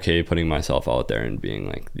 I'm okay putting myself out there and being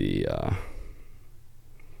like the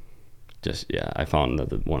I found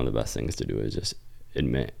that one of the best things to do is just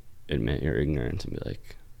admit your ignorance and be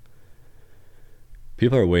like,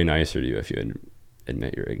 people are way nicer to you if you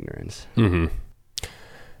admit your ignorance. Mm-hmm.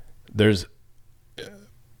 There's,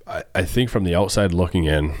 I think from the outside looking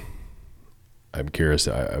in, I'm curious,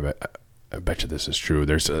 I bet you this is true.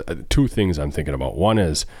 There's two things I'm thinking about. One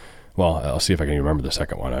is, well, I'll see if I can remember the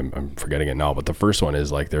second one. I'm forgetting it now, but the first one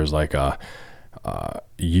is like, there's like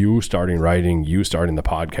you starting writing, you starting the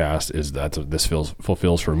podcast this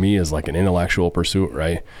fulfills for me as like an intellectual pursuit,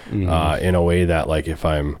 right? Mm-hmm. In a way that like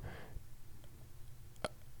and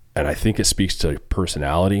I think it speaks to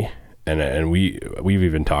personality. And we've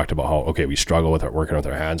even talked about how, okay, we struggle with working with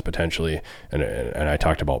our hands potentially. And I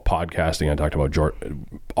talked about podcasting. I talked about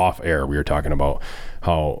off air. We were talking about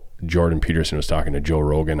how Jordan Peterson was talking to Joe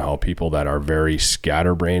Rogan, how people that are very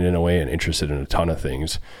scatterbrained in a way and interested in a ton of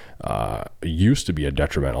things used to be a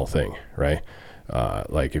detrimental thing, right?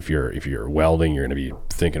 Like if you're welding, you're going to be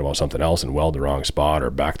thinking about something else and weld the wrong spot or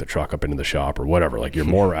back the truck up into the shop or whatever. Like you're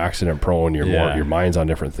more accident prone, you're more, your mind's on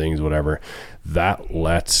different things, whatever. That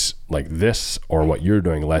lets, like this or what you're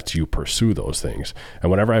doing lets you pursue those things.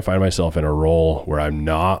 And whenever I find myself in a role where I'm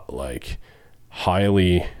not like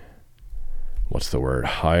highly,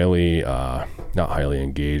 not highly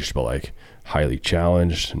engaged, but like highly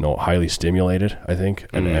challenged, highly stimulated, I think,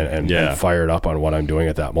 and fired up on what I'm doing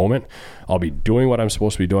at that moment, I'll be doing what I'm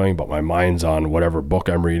supposed to be doing, but my mind's on whatever book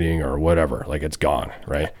I'm reading or whatever, like it's gone,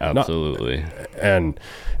 right? Absolutely. And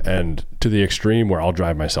to the extreme where I'll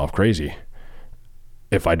drive myself crazy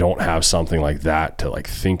if I don't have something like that to like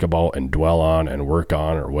think about and dwell on and work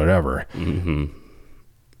on or whatever. Mm-hmm.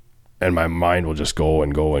 And my mind will just go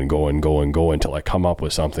and go and go and go and go until I come up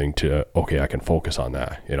with something to, okay, I can focus on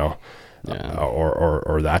that, you know? Yeah.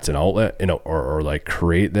 Or that's an outlet, you know, or like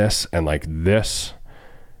create this and like this,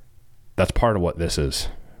 that's part of what this is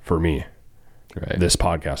for me, right? This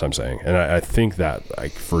podcast I'm saying. And I think that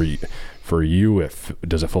like for you,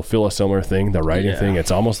 does it fulfill a similar thing, the writing thing?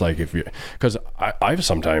 It's almost like because I've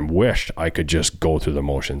sometimes wished I could just go through the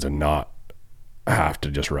motions and not have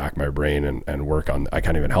to just rack my brain and work on, I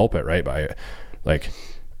can't even help it, right? But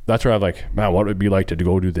that's where I'm like, man, what would it be like to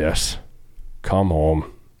go do this, come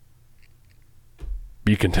home,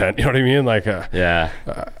 be content, you know what I mean? Like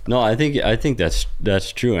no, I think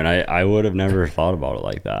that's true, and I would have never thought about it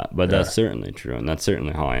like that, but that's certainly true, and that's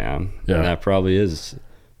certainly how I am. And that probably is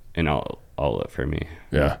an outlet for me,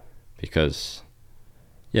 because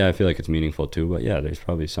I feel like it's meaningful too, but there's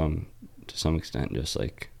probably to some extent just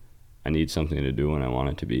like I need something to do and I want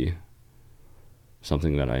it to be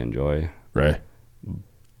something that I enjoy, right?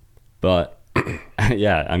 But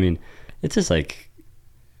I mean, it's just like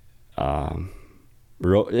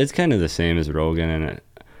it's kind of the same as Rogan, and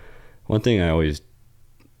one thing I always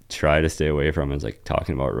try to stay away from is like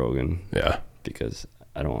talking about Rogan, because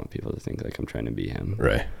I don't want people to think like I'm trying to be him,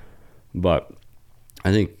 right? But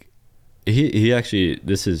I think he actually,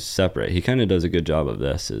 this is separate, he kind of does a good job of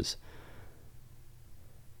this. Is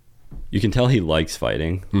you can tell he likes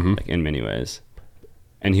fighting, like in many ways,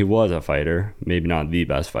 and he was a fighter, maybe not the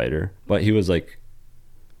best fighter, but he was like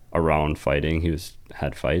around fighting,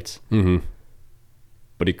 had fights,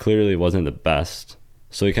 but he clearly wasn't the best.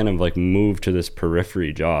 So he kind of like moved to this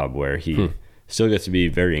periphery job where he still gets to be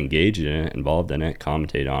very engaged in it, involved in it,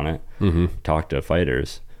 commentate on it, talk to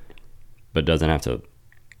fighters, but doesn't have to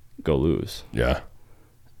go lose. Yeah.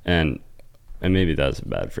 And maybe that's a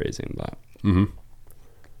bad phrasing, but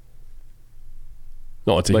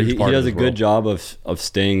no, it's a huge part. He does a good job of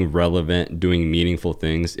staying relevant, doing meaningful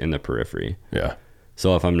things in the periphery. Yeah.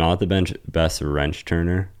 So if I'm not the best wrench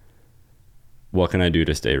turner, what can I do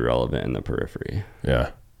to stay relevant in the periphery?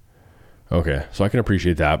 Yeah. Okay. So I can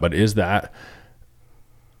appreciate that, but is that,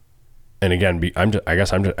 and again,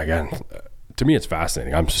 to me, it's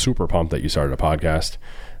fascinating. I'm super pumped that you started a podcast.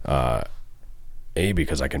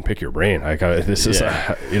 Because I can pick your brain. You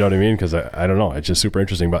know what I mean? Cause I don't know. It's just super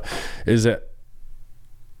interesting, but is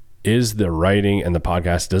the writing and the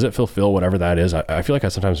podcast, does it fulfill whatever that is? I feel like I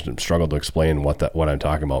sometimes struggle to explain what I'm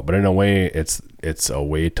talking about, but in a way it's a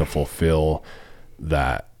way to fulfill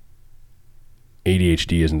that.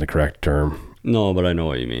 ADHD isn't the correct term. No, but I know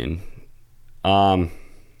what you mean. Probably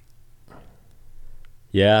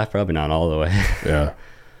not all the way. Yeah.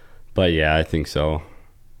 But I think so.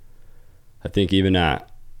 I think even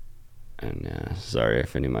sorry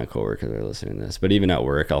if any of my coworkers are listening to this, but even at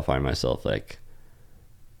work, I'll find myself like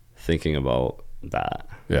thinking about that.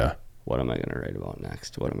 Yeah. What am I going to write about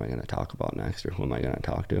next? What am I going to talk about next? Or who am I going to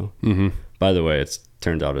talk to? By the way, it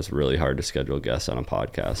turns out it's really hard to schedule guests on a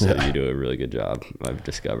podcast. So you do a really good job. I've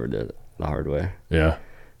discovered it the hard way. Yeah.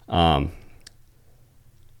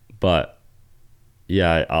 But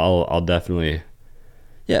I'll definitely,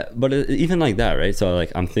 but even like that, right? So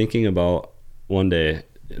like I'm thinking about one day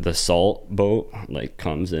the salt boat like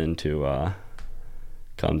comes into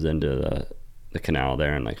the canal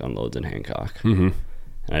there and like unloads in Hancock.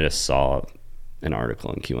 And I just saw an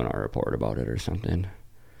article in Q&R Report about it or something.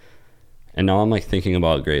 And now I'm like thinking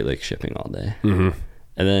about Great Lakes shipping all day. And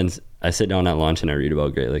then I sit down at lunch and I read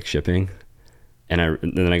about Great Lakes shipping, and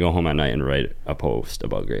then I go home at night and write a post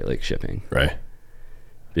about Great Lakes shipping. Right.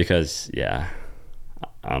 Because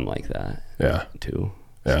I'm like that. Yeah. Too.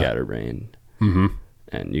 Yeah. Scatterbrained.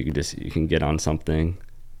 And you can get on something,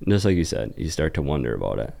 just like you said, you start to wonder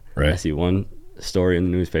about it. Right. I see one story in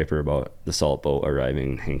the newspaper about the salt boat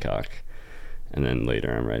arriving in Hancock, and then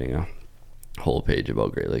later I'm writing a whole page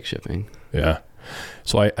about Great Lakes shipping. Yeah.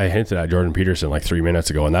 So I hinted at Jordan Peterson like 3 minutes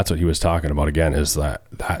ago, and that's what he was talking about again, is that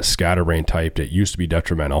scatterbrain type that used to be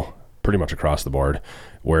detrimental pretty much across the board.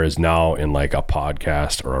 Whereas now in like a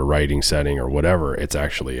podcast or a writing setting or whatever, it's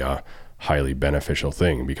actually a highly beneficial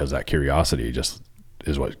thing because that curiosity just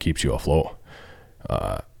is what keeps you afloat.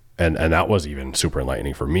 And that was even super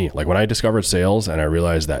enlightening for me. Like when I discovered sales and I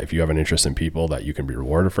realized that if you have an interest in people that you can be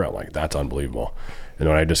rewarded for it, I'm like, that's unbelievable. And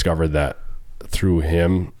when I discovered that through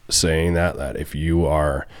him saying that if you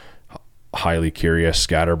are highly curious,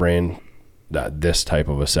 scatterbrained, that this type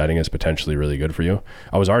of a setting is potentially really good for you.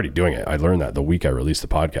 I was already doing it. I learned that the week I released the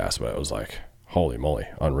podcast, but it was like, holy moly,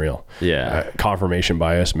 unreal. Yeah. Confirmation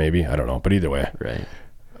bias, maybe. I don't know. But either way. Right.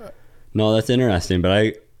 No, that's interesting.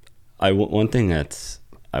 But one thing that's,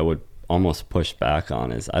 I would almost push back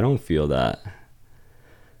on is I don't feel that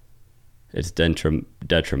it's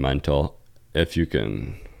detrimental if you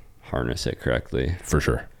can harness it correctly. For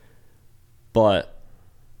sure. But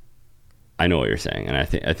I know what you're saying, and I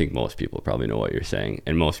think most people probably know what you're saying,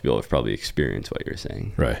 and most people have probably experienced what you're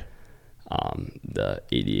saying. Right. The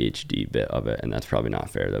ADHD bit of it, and that's probably not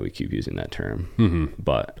fair that we keep using that term. Mm-hmm.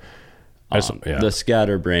 But the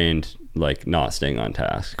scatterbrained, like not staying on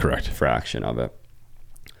task, correct, fraction of it.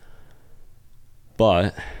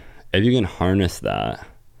 But if you can harness that,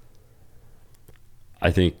 I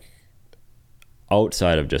think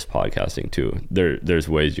outside of just podcasting too, there's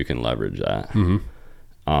ways you can leverage that.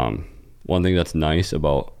 Mm-hmm. One thing that's nice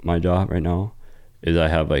about my job right now is I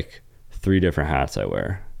have like 3 different hats I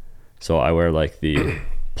wear. So I wear like the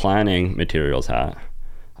planning materials hat.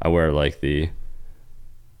 I wear like the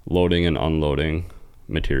loading and unloading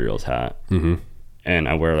materials hat. Mm-hmm. And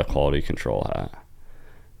I wear the quality control hat.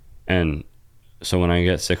 And so when I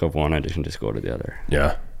get sick of one, I can just go to the other.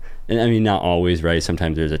 Yeah. And I mean, not always, right?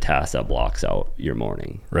 Sometimes there's a task that blocks out your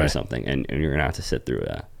morning or something, and you're gonna have to sit through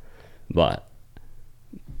that.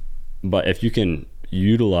 But if you can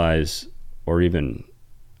utilize or even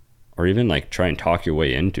like try and talk your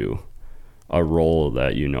way into a role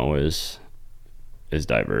that you know is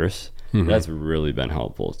diverse, mm-hmm. that's really been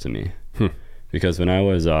helpful to me. Because when I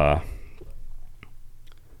was at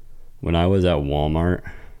Walmart,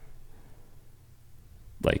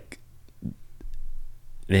 like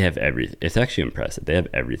they have everything. It's actually impressive. They have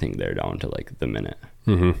everything there down to like the minute.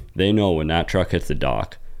 Mm-hmm. They know when that truck hits the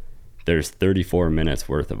dock, there's 34 minutes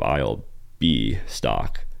worth of aisle B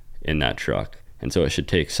stock in that truck. And so it should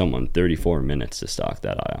take someone 34 minutes to stock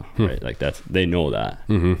that aisle, right? Like they know that.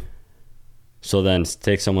 Mm-hmm. So then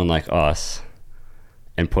take someone like us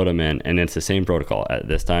and put them in, and it's the same protocol. At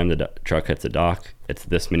this time, the truck hits the dock. It's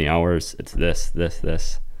this many hours. It's this.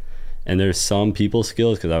 And there's some people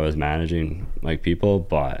skills because I was managing like people,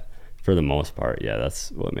 but for the most part, yeah,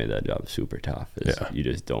 that's what made that job super tough. You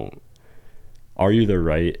just don't. Do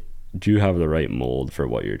you have the right mold for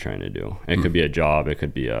what you're trying to do? And it could be a job. It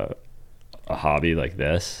could be a hobby like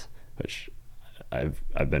this, which I've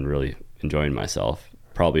been really enjoying myself,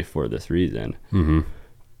 probably for this reason. Mm-hmm.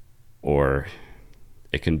 Or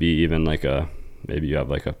it can be even like maybe you have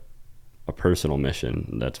like a personal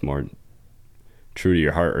mission that's more true to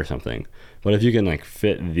your heart or something. But if you can like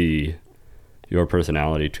fit your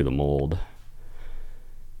personality to the mold,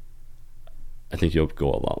 I think you'll go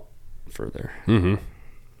a lot further. Mm-hmm.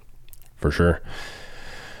 For sure.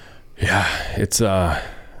 Yeah, it's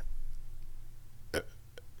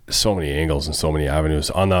so many angles and so many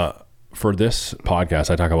avenues. For this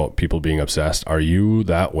podcast, I talk about people being obsessed. Are you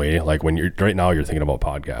that way? Like when right now you're thinking about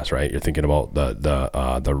podcasts, right? You're thinking about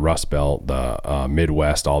the Rust Belt, the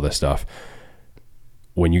Midwest, all this stuff.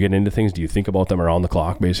 When you get into things, do you think about them around the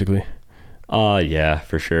clock, basically? Yeah,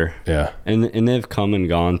 for sure. Yeah. And they've come and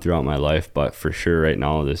gone throughout my life, but for sure right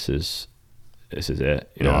now this is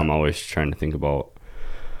it. You know, I'm always trying to think about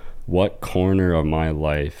what corner of my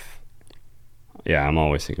life. Yeah, I'm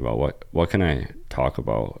always thinking about what can I talk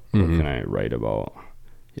about? Mm-hmm. What can I write about?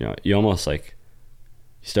 You know, you almost like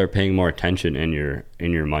you start paying more attention in your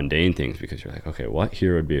mundane things because you're like, okay, what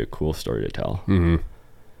here would be a cool story to tell? Mm-hmm.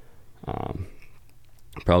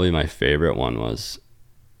 Probably my favorite one was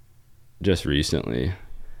just recently.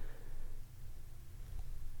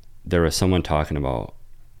 There was someone talking about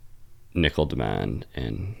nickel demand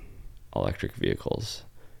in electric vehicles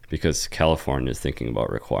because California is thinking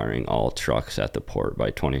about requiring all trucks at the port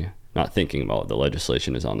by not thinking about, the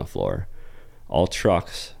legislation is on the floor. All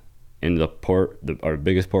trucks in the port, our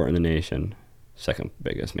biggest port in the nation, second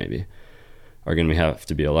biggest maybe, are going to have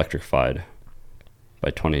to be electrified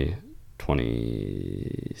by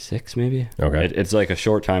 2026 maybe. Okay. It's like a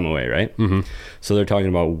short time away, right? Mm-hmm. So they're talking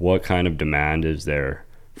about what kind of demand is there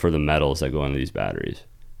for the metals that go into these batteries.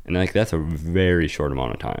 And like that's a very short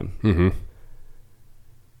amount of time. Mm-hmm.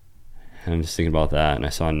 And I'm just thinking about that, and I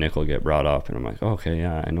saw nickel get brought up, and I'm like, oh, okay,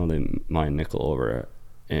 yeah, I know they mine nickel over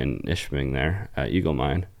in Ishpeming there at Eagle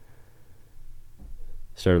Mine.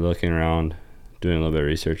 Started looking around, doing a little bit of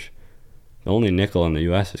research. The only nickel in the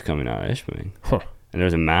U.S. is coming out of Ishpeming. Huh. And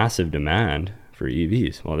there's a massive demand for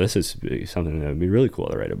EVs. Well, this is something that would be really cool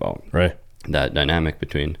to write about. Right. That dynamic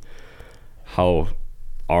between how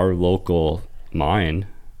our local mine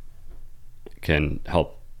can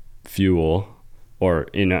help fuel, or,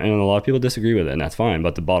 you know, and a lot of people disagree with it, and that's fine.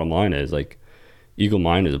 But the bottom line is, like, Eagle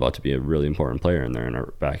Mine is about to be a really important player in there in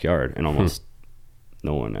our backyard, and almost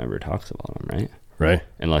no one ever talks about them, right? Right.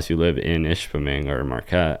 Unless you live in Ishpeming or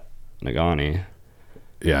Marquette, Nagani.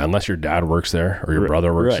 Yeah, unless your dad works there or your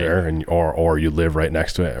brother works there, and or you live right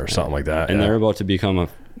next to it or something like that. And they're about to become a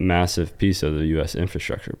massive piece of the U.S.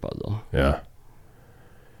 infrastructure puzzle. Yeah.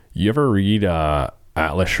 You ever read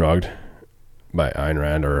Atlas Shrugged by Ayn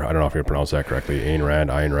Rand, or I don't know if you pronounce that correctly, Ayn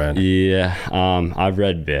Rand? Yeah, I've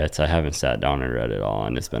read bits. I haven't sat down and read it all,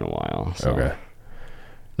 and it's been a while. So. Okay.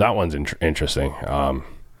 That one's interesting.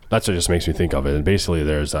 That's what just makes me think of it. And basically,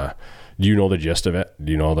 there's do you know the gist of it?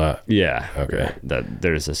 Do you know that? Yeah. Okay. That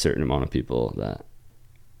there's a certain amount of people that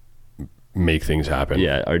make things happen.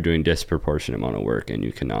 Yeah, are doing disproportionate amount of work, and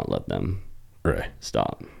you cannot let them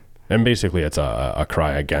stop. And basically, it's a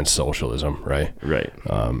cry against socialism, right? Right.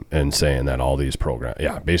 And saying that all these programs,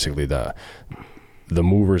 basically the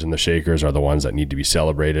movers and the shakers are the ones that need to be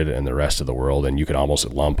celebrated, and the rest of the world, and you can almost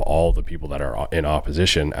lump all the people that are in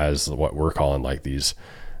opposition as what we're calling like these.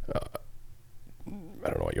 I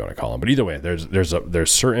don't know what you want to call them, but either way,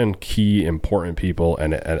 there's certain key important people,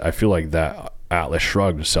 and I feel like that Atlas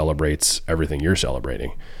Shrugged celebrates everything you're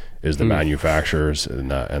celebrating, is the manufacturers and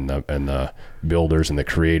the builders and the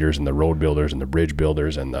creators and the road builders and the bridge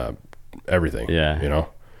builders and the everything. Yeah, you know.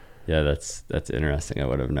 Yeah, that's interesting. I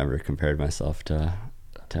would have never compared myself to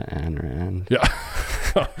Ayn Rand. Yeah,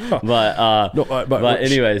 but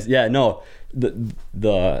anyways, yeah, no.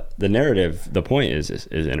 The narrative, the point is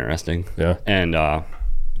interesting, and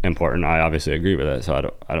important. I obviously agree with it, so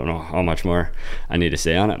I don't know how much more I need to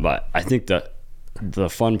say on it, but I think that the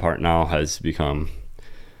fun part now has become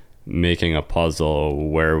making a puzzle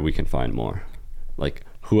where we can find more. Like,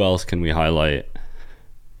 who else can we highlight?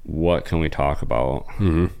 What can we talk about?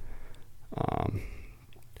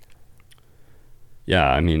 Yeah,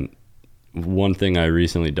 I mean, one thing I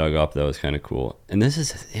recently dug up that was kind of cool, and this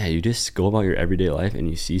is, you just go about your everyday life and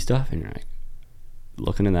you see stuff and you're like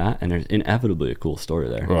looking at that, and there's inevitably a cool story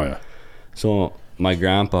there. Oh yeah. So my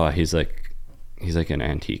grandpa, he's like an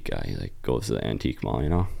antique guy. He like goes to the antique mall, you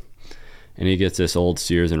know, and he gets this old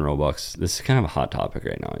Sears and Roebucks. This is kind of a hot topic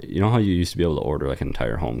right now. You know how you used to be able to order like an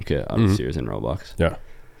entire home kit out of Sears and Roebucks? Yeah.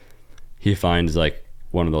 He finds like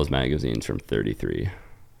one of those magazines from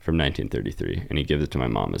 1933, and he gives it to my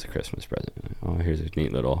mom as a Christmas present. Oh, here's a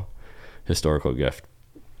neat little historical gift.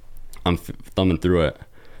 I'm thumbing through it,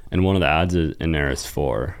 and one of the ads in there is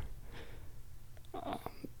for,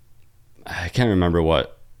 I can't remember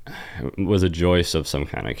what, it was a joist of some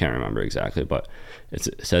kind. I can't remember exactly, but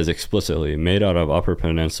it says explicitly made out of Upper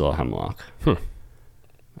Peninsula hemlock.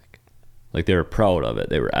 Like they were proud of it.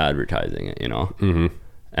 They were advertising it, you know?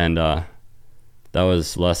 And that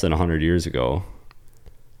was less than 100 years ago.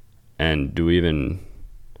 And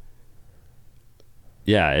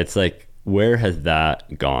it's like, where has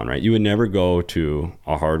that gone, right? You would never go to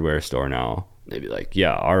a hardware store now. They'd be like,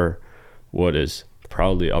 our wood is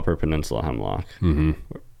proudly Upper Peninsula hemlock.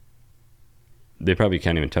 They probably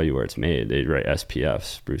can't even tell you where it's made. They write SPF,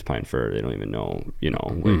 spruce pine fir. They don't even know,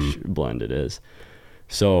 which blend it is.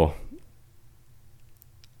 So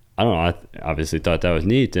I don't know. I obviously thought that was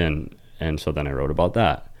neat, and so then I wrote about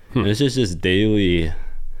that. And it's just this daily.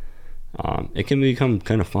 It can become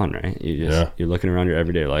kind of fun, right? You're looking around your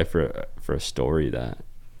everyday life for a story that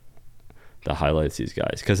highlights these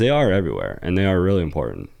guys, because they are everywhere and they are really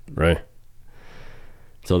important, right?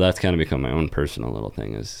 So that's kind of become my own personal little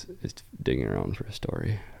thing, is digging around for a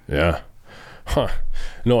story. Yeah.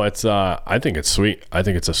 No, it's I think it's sweet. I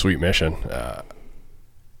think it's a sweet mission.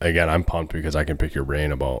 Again, I'm pumped because I can pick your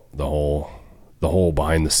brain about the whole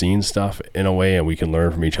behind the scenes stuff in a way, and we can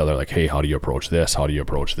learn from each other, like, hey, how do you approach this? How do you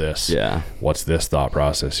approach this? Yeah. What's this thought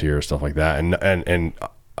process here? Stuff like that. And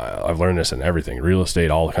I've learned this in everything, real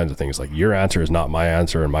estate, all kinds of things. Like, your answer is not my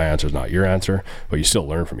answer and my answer is not your answer, but you still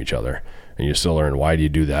learn from each other, and you still learn, why do you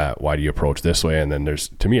do that? Why do you approach this way? And then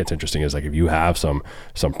to me, it's interesting is like, if you have some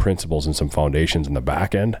principles and some foundations in the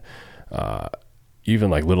back end, even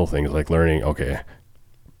like little things like learning, okay,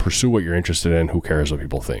 pursue what you're interested in. Who cares what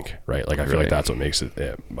people think, right? Like, I feel like that's what makes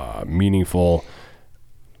it meaningful.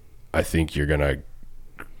 I think you're gonna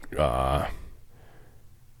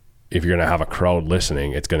if you're going to have a crowd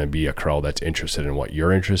listening, it's going to be a crowd that's interested in what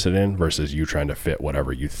you're interested in versus you trying to fit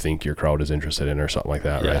whatever you think your crowd is interested in or something like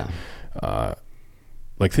that. Yeah. Right.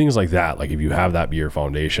 Like things like that. Like if you have that be your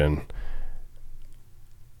foundation,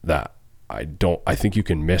 that I think you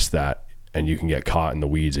can miss that and you can get caught in the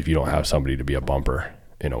weeds if you don't have somebody to be a bumper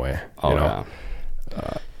in a way. Oh, you know?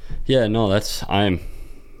 Yeah. No,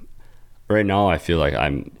 right now I feel like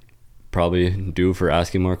I'm probably due for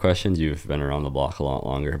asking more questions. You've been around the block a lot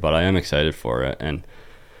longer, but I am excited for it. And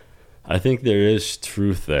I think there is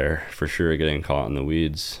truth there for sure, getting caught in the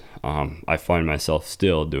weeds. I find myself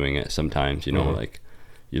still doing it sometimes, you know, like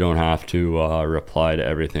you don't have to reply to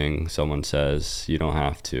everything someone says. You don't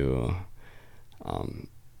have to,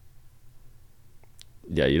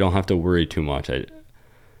 you don't have to worry too much.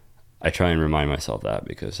 I try and remind myself that,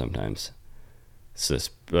 because sometimes it's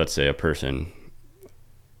just, let's say a person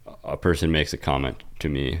makes a comment to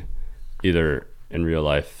me either in real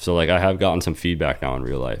life. So like I have gotten some feedback now in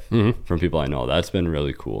real life from people I know. That's been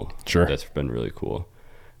really cool. Sure. That's been really cool.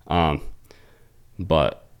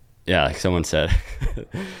 But yeah, like someone said,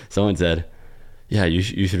 yeah, you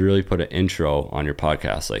should really put an intro on your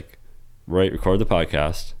podcast. Like record the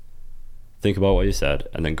podcast, think about what you said,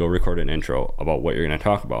 and then go record an intro about what you're going to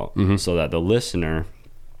talk about, so that the listener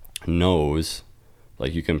knows,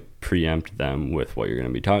 like you can preempt them with what you're going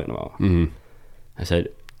to be talking about. I said,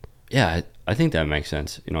 yeah, I think that makes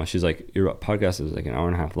sense. You know, she's like, your podcast is like an hour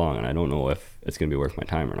and a half long, and I don't know if it's going to be worth my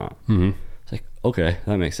time or not. It's like, okay,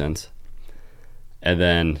 that makes sense. And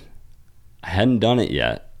then I hadn't done it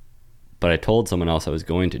yet, but I told someone else I was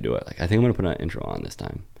going to do it. Like, I think I'm going to put an intro on this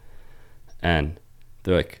time. And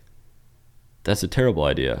they're like, that's a terrible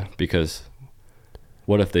idea, because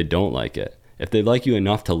what if they don't like it? If they like you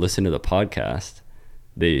enough to listen to the podcast,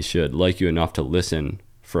 they should like you enough to listen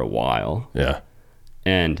for a while. Yeah.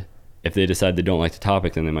 And if they decide they don't like the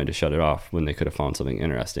topic, then they might just shut it off when they could have found something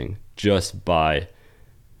interesting just by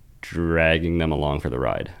dragging them along for the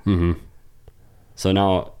ride.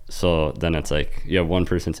 So then it's like you have one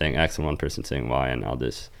person saying X and one person saying Y, and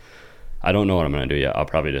I don't know what I'm going to do yet. I'll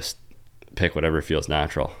probably just pick whatever feels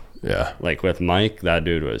natural. Yeah. Like with Mike, that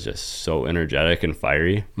dude was just so energetic and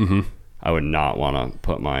fiery. I would not want to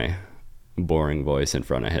put my boring voice in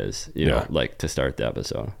front of his, you know, like to start the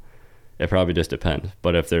episode. It probably just depends.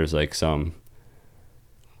 But if there's like some,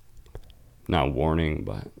 not warning,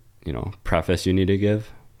 but, you know, preface you need to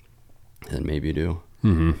give, then maybe you do.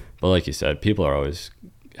 But like you said, people are always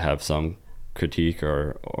have some critique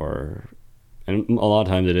or and a lot of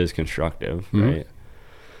times it is constructive, right?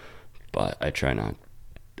 But I try not.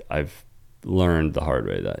 I've learned the hard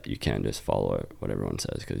way that you can't just follow what everyone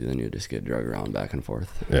says, because then you just get drug around back and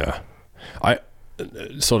forth. Yeah.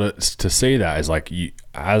 So to say that is like,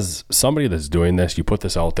 as somebody that's doing this, you put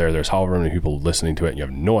this out there, there's however many people listening to it, and you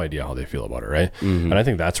have no idea how they feel about it, right? And I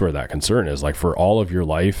think that's where that concern is. Like for all of your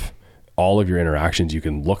life, all of your interactions, you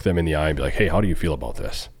can look them in the eye and be like, hey, how do you feel about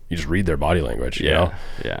this? You just read their body language, you know?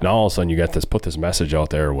 Yeah. Now all of a sudden you get put this message out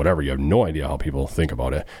there or whatever. You have no idea how people think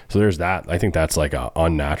about it. So there's that. I think that's like a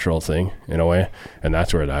unnatural thing in a way. And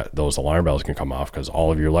that's where those alarm bells can come off, because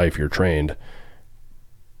all of your life you're trained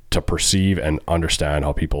to perceive and understand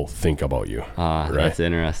how people think about you. Right? That's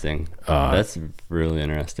interesting. That's really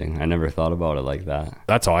interesting. I never thought about it like that.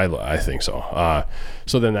 That's how I think so.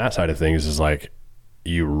 So then that side of things is like,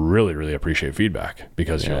 you really, really appreciate feedback,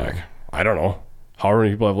 because you're like, I don't know, however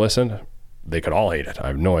many people have listened, they could all hate it. I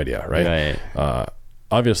have no idea. Right.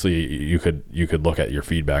 Obviously you could look at your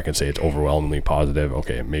feedback and say it's overwhelmingly positive.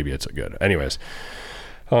 Okay, maybe it's good. Anyways,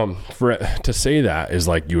 to say that is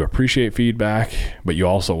like, you appreciate feedback, but you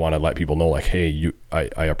also want to let people know, like, hey,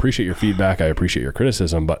 I appreciate your feedback. I appreciate your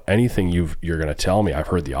criticism, but anything you're going to tell me, I've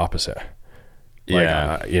heard the opposite. Like,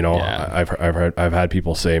 I've had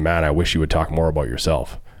people say, man, I wish you would talk more about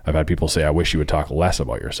yourself. I've had people say, I wish you would talk less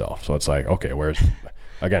about yourself. So it's like, okay,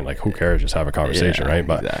 again, like, who cares? Just have a conversation, right?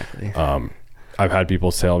 But exactly. I've had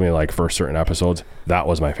people tell me, like, for certain episodes, that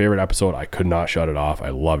was my favorite episode. I could not shut it off. I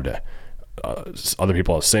loved it. Other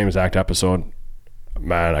people, the same exact episode,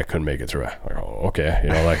 man, I couldn't make it through it. Like, oh, okay, you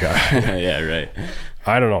know, like, yeah, right.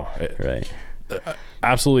 I don't know. Right.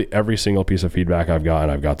 Absolutely every single piece of feedback I've gotten,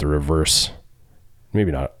 I've got the reverse. Maybe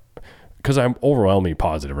not, because I'm overwhelmingly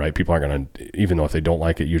positive, right? People aren't going to, even though if they don't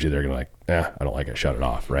like it, usually they're going to like, I don't like it, shut it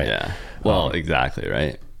off, right? Yeah. Well, exactly,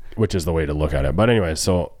 right? Which is the way to look at it. But anyway,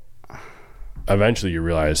 so eventually you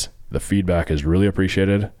realize the feedback is really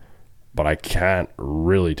appreciated, but I can't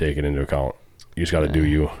really take it into account. You just got to do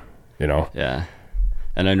you know? Yeah.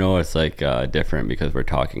 And I know it's like different because we're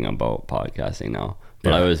talking about podcasting now,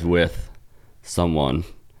 but I was with someone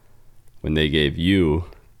when they gave you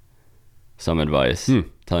some advice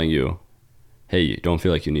to telling you, hey, you don't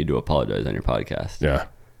feel like you need to apologize on your podcast. Yeah.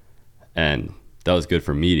 And that was good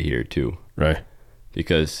for me to hear too. Right.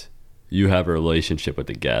 Because you have a relationship with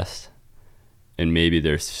the guest, and maybe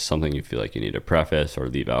there's something you feel like you need to preface or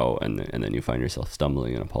leave out, and then you find yourself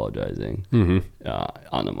stumbling and apologizing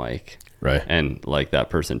on the mic. Right. And like that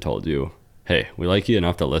person told you, hey, we like you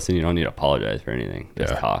enough to listen. You don't need to apologize for anything.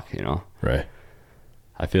 Just talk, you know? Right.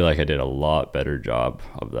 I feel like I did a lot better job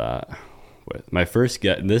of that. With my first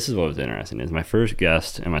guest, this is what was interesting, is my first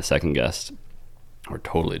guest and my second guest were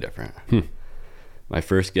totally different. My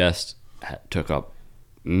first guest took up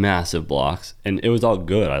massive blocks, and it was all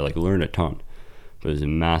good. I like learned a ton, but it was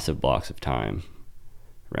massive blocks of time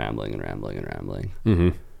rambling.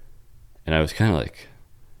 And I was kind of like,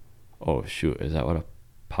 oh shoot, is that what a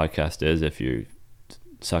podcast is if you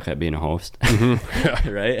suck at being a host?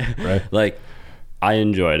 Right. Like, I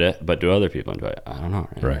enjoyed it, but do other people enjoy it? I don't know.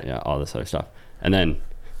 Right. Yeah, all this other stuff. And then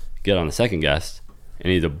get on the second guest,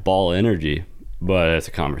 and he's a ball of energy, but it's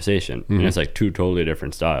a conversation. And it's like two totally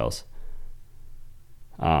different styles.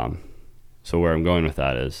 So where I'm going with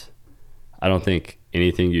that is, I don't think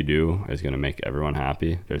anything you do is going to make everyone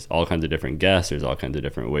happy. There's all kinds of different guests. There's all kinds of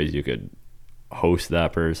different ways you could host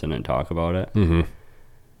that person and talk about it.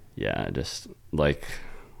 Yeah, just like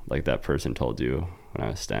that person told you when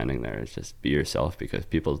I was standing there, it's just be yourself, because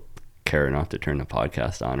people care enough to turn the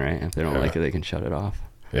podcast on, right? If they don't like it, they can shut it off.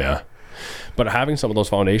 Yeah. But having some of those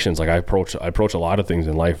foundations, like I approach a lot of things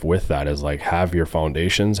in life with that, is like, have your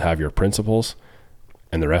foundations, have your principles,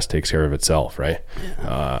 and the rest takes care of itself, right?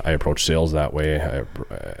 I approach sales that way. I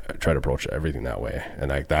try to approach everything that way. And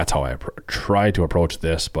like, that's how I try to approach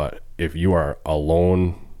this. But if you are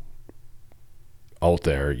alone out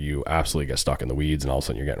there, you absolutely get stuck in the weeds, and all of a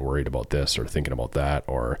sudden you're getting worried about this or thinking about that,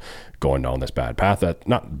 or going down this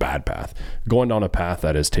going down a path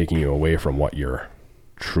that is taking you away from what your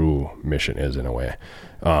true mission is, in a way.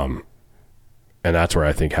 And that's where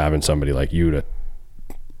I think having somebody like you to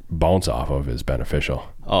bounce off of is beneficial.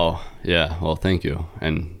 Oh yeah, well, thank you,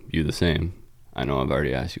 and you the same. I know I've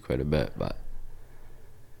already asked you quite a bit, but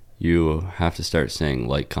you have to start saying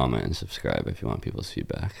like, comment, and subscribe if you want people's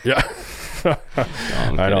feedback. Yeah. No,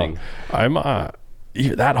 I know. I'm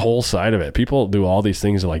that whole side of it. People do all these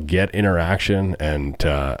things to like get interaction and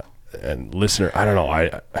listener. I don't know.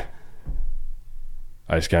 I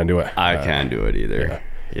just can't do it. I can't do it either.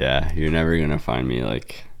 Yeah, you're never gonna find me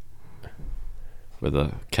like with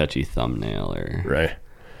a catchy thumbnail or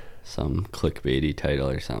some clickbaity title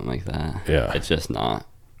or something like that. Yeah, it's just not.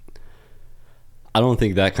 I don't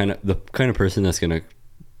think the kind of person that's gonna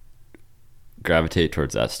gravitate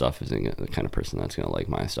towards that stuff isn't the kind of person that's gonna like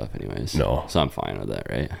my stuff anyways. No, so I'm fine with that,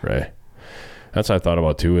 right? That's what I thought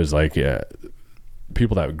about too, is like,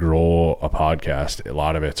 people that grow a podcast, a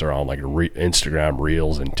lot of it's around like Instagram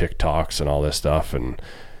reels and TikToks and all this stuff, and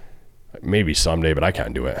maybe someday, but I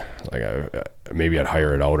can't do it. Like maybe I'd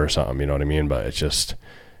hire it out or something, you know what I mean? But it's just,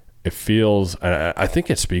 it feels, I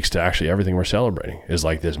think it speaks to actually everything we're celebrating, is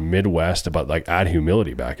like this Midwest, but like add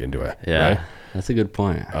humility back into it. Yeah, right? That's a good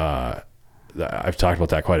point. I've talked about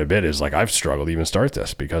that quite a bit, is like, I've struggled to even start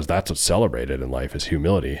this, because that's what's celebrated in life, is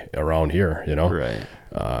humility around here, you know? Right.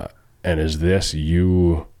 And is this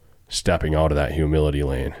you stepping out of that humility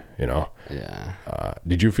lane, you know? Yeah.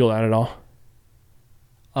 Did you feel that at all?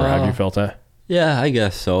 Or have you felt that? Yeah, I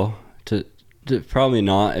guess so. To probably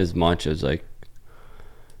not as much as like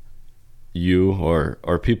you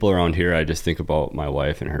or people around here. I just think about my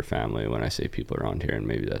wife and her family when I say people around here, and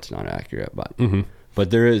maybe that's not accurate, but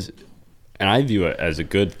but there is, and I view it as a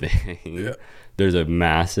good thing. Yeah. There's a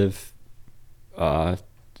massive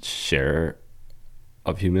share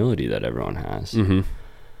of humility that everyone has,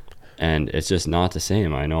 and it's just not the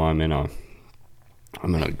same. I know I'm in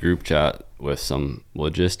a group chat with some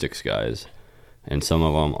logistics guys, and some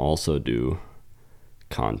of them also do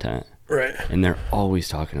content, right? And they're always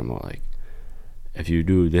talking about like, if you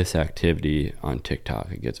do this activity on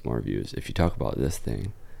TikTok, it gets more views. If you talk about this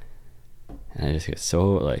thing, and I just get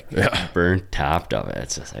so like burnt tapped of it.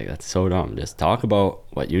 It's just like, that's so dumb. Just talk about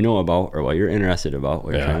what you know about, or what you're interested about,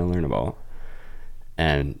 what you're trying to learn about,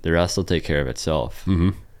 and the rest will take care of itself.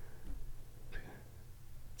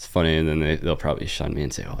 It's funny, and then they'll probably shun me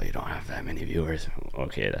and say, "Oh, you don't have that many viewers."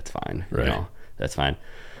 Okay, that's fine. Right. You know, that's fine.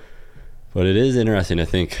 But it is interesting to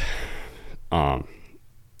think,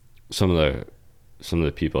 some of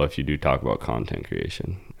the people, if you do talk about content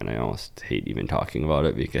creation, and I almost hate even talking about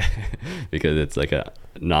it because it's like a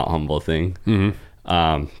not humble thing.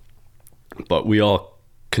 But we all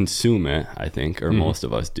consume it, I think, or most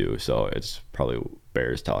of us do. So it's probably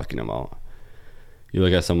bears talking about. You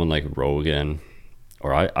look at someone like Rogan.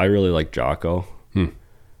 Or I really like Jocko.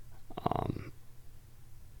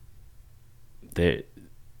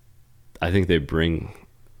 I think they bring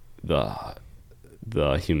the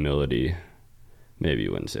humility. Maybe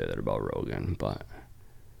you wouldn't say that about Rogan, but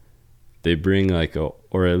they bring like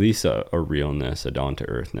or at least a realness, a down to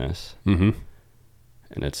earthness. Mm-hmm.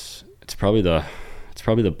 And it's probably the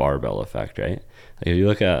barbell effect, right? Like if you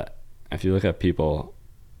look at people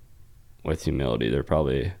with humility, they're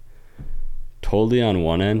probably totally on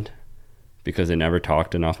one end because they never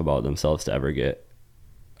talked enough about themselves to ever get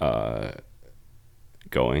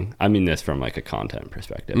going. I mean this from like a content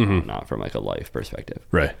perspective, not from like a life perspective.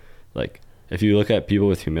 Right. Like if you look at people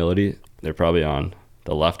with humility, they're probably on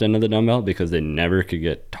the left end of the dumbbell because they never could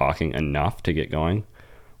get talking enough to get going,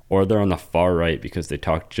 or they're on the far right because they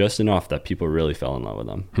talked just enough that people really fell in love with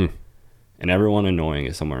them. And everyone annoying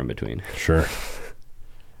is somewhere in between. Sure.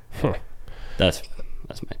 Huh. That's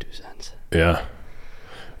my 2 cents. Yeah.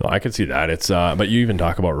 No, I can see that. It's but you even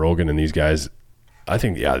talk about Rogan and these guys. I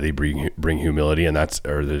think they bring humility, and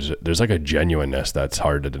there's like a genuineness that's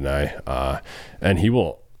hard to deny. And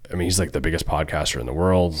he's like the biggest podcaster in the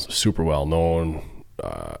world, super well known,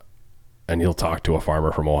 and he'll talk to a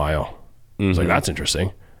farmer from Ohio. It's like, that's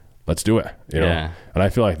interesting. Let's do it. You know? Yeah. And I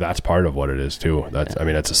feel like that's part of what it is too. I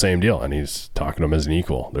mean, it's the same deal, and he's talking to him as an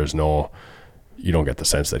equal. You don't get the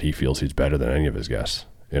sense that he feels he's better than any of his guests.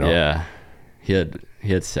 You know? Yeah. He had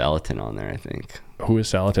Salatin on there, I think. Who is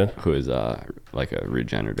Salatin? Who is like a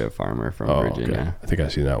regenerative farmer from Virginia. Okay. I think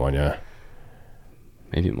I've seen that one, yeah.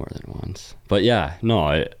 Maybe more than once. But yeah,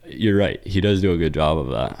 no, you're right. He does do a good job of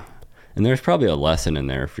that. And there's probably a lesson in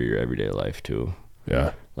there for your everyday life too.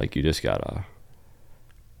 Yeah. Like you just gotta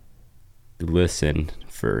listen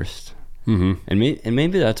first. Mm-hmm. And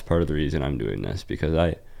maybe that's part of the reason I'm doing this, because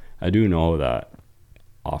I do know that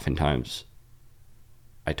oftentimes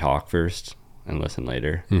I talk first and listen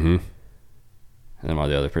later. Mm-hmm. And then while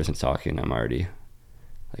the other person's talking, I'm already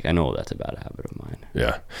like, I know that's a bad habit of mine.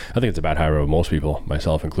 Yeah. I think it's a bad habit of most people,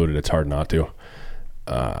 myself included. It's hard not to.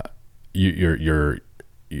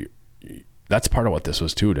 That's part of what this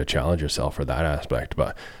was too, to challenge yourself for that aspect.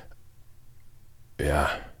 But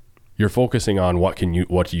yeah, you're focusing on what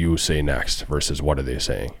do you say next versus what are they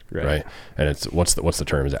saying, right? And it's what's the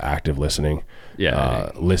term? Is it active listening?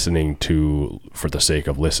 Yeah. Listening for the sake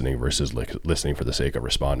of listening versus listening for the sake of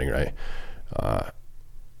responding, right?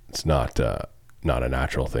 It's not a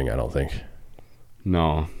natural thing, I don't think.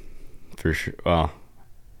 No, for sure. Well,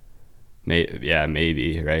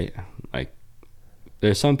 maybe, right? Like,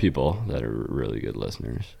 there's some people that are really good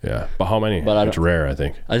listeners. Yeah, but how many? But it's rare, I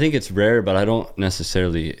think. I think it's rare, but I don't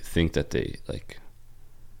necessarily think that they like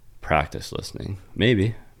practice listening.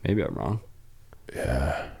 Maybe I'm wrong.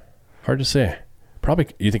 Yeah, hard to say. Probably,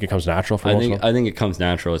 you think it comes natural for most people? I think it comes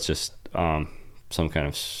natural. It's just some kind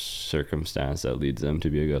of circumstance that leads them to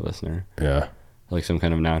be a good listener. Yeah, like some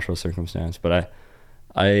kind of natural circumstance. But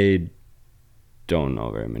I don't know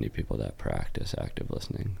very many people that practice active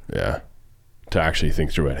listening. Yeah, to actually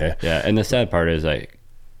think through it. Hey. Yeah, and the sad part is I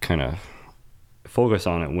kind of focus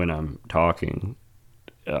on it when I'm talking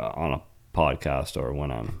on a podcast or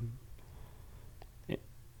when I'm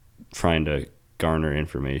trying to garner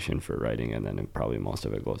information for writing, and then probably most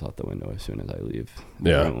of it goes out the window as soon as I leave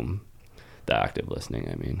the room. The active listening,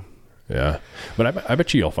 I mean. Yeah, but I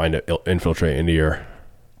bet you'll find it infiltrate into your...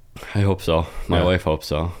 I hope so. My wife hopes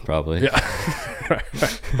so, probably. Yeah.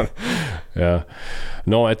 Yeah.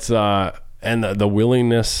 No, it's... and the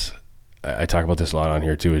willingness, I talk about this a lot on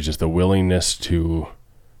here too, is just the willingness to,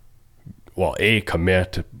 well,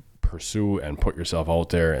 commit, pursue, and put yourself out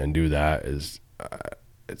there and do that is,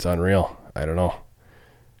 it's unreal. I don't know.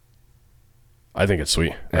 I think it's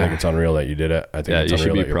sweet. I think it's unreal that you did it. I think it's you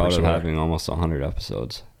should unreal be proud of having almost 100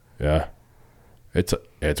 episodes. Yeah. It's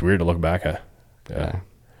weird to look back at. Yeah.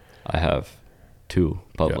 I have 2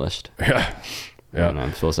 published. Yeah. Yeah. And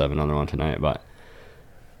I'm supposed to have another one tonight, but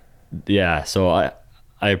yeah, so I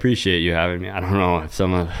appreciate you having me. I don't know if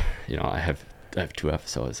I have 2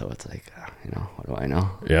 episodes, so it's like, what do I know?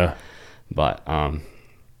 Yeah. But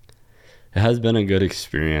it has been a good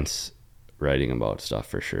experience writing about stuff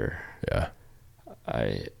for sure. Yeah.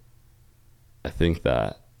 I think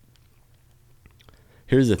that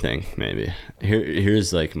here's the thing, maybe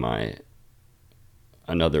here's like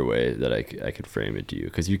another way that I could frame it to you,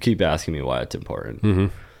 because you keep asking me why it's important. Mm-hmm.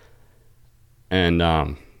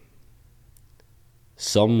 And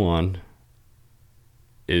someone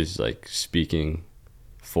is like speaking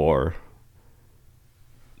for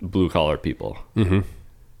blue collar people. Mm-hmm.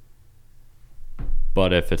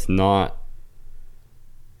 But if it's not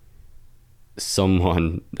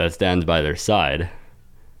someone that stands by their side,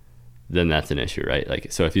 then that's an issue, right?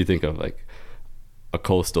 Like, so if you think of like a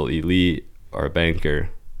coastal elite or a banker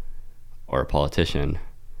or a politician.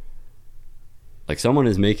 Like, someone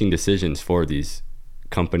is making decisions for these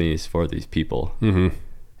companies, for these people. Mm-hmm.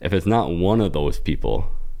 If it's not one of those people,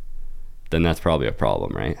 then that's probably a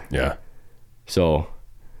problem, right? Yeah. So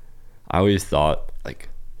I always thought like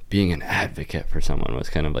being an advocate for someone was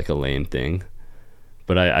kind of like a lame thing,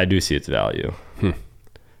 but I do see its value.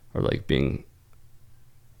 Or like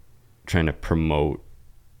trying to promote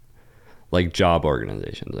like job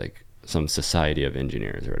organizations, like some society of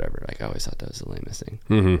engineers or whatever. Like, I always thought that was the lamest thing.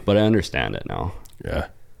 Mm-hmm. But I understand it now. Yeah.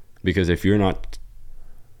 Because if you're not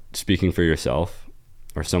speaking for yourself,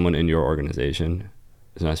 or someone in your organization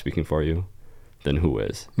is not speaking for you, then who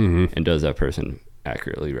is? Mm-hmm. And does that person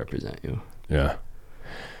accurately represent you? Yeah.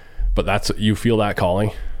 But you feel that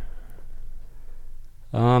calling?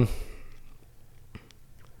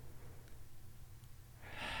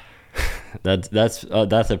 That's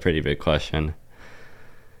a pretty big question.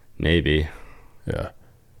 Maybe. Yeah.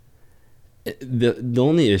 The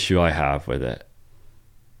only issue I have with it,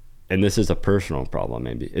 and this is a personal problem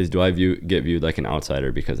maybe, is do I get viewed like an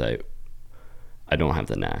outsider because I don't have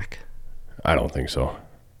the knack? I don't think so.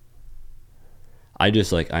 I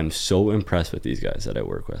just like, I'm so impressed with these guys that I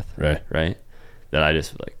work with. Right? That I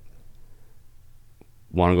just like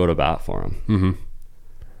want to go to bat for them. Mm-hmm.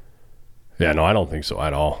 Yeah, no, I don't think so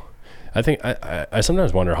at all. I think I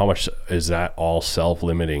sometimes wonder how much is that all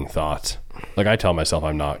self-limiting thoughts. Like, I tell myself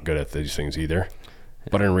I'm not good at these things either,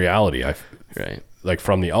 but in reality, right. Like,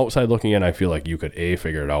 from the outside looking in, I feel like you could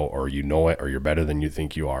figure it out, or you know it, or you're better than you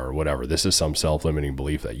think you are, or whatever. This is some self-limiting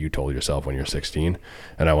belief that you told yourself when you're 16,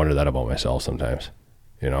 and I wonder that about myself sometimes.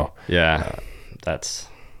 You know? Yeah, that's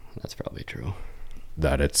probably true.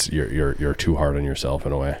 That it's you're too hard on yourself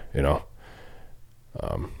in a way, you know.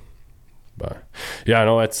 But yeah,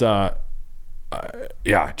 no, it's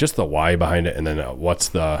just the why behind it, and then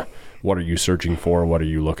what are you searching for? What are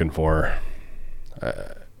you looking for?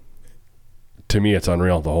 To me, it's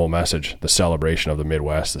unreal, the whole message, the celebration of the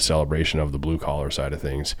Midwest, the celebration of the blue collar side of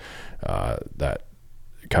things, that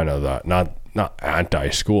kind of not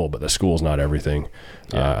anti-school, but the school's not everything.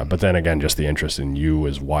 Yeah. But then again, just the interest in you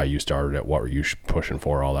is why you started it. What were you pushing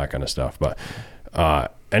for? All that kind of stuff. But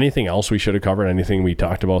anything else we should have covered? Anything we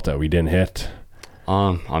talked about that we didn't hit?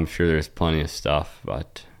 I'm sure there's plenty of stuff,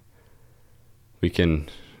 but we can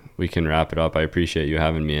wrap it up. I appreciate you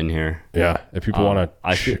having me in here. Yeah. If people want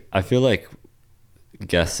to, I feel like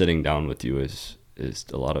guests sitting down with you is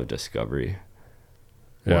a lot of discovery.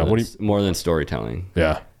 Yeah. More than storytelling.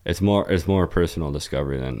 Yeah. It's more personal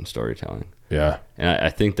discovery than storytelling. Yeah. And I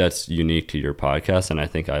think that's unique to your podcast, and I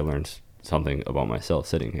think I learned something about myself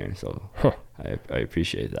sitting here. So I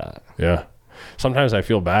appreciate that. Yeah. Sometimes I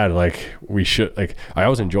feel bad. Like, we should, like, I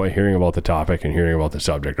always enjoy hearing about the topic and hearing about the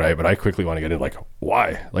subject, right? But I quickly want to get in, like,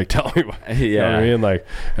 why? Like, tell me why. Yeah. You know what I mean? Like,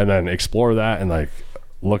 and then explore that and like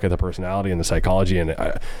look at the personality and the psychology. And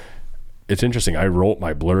it's interesting. I wrote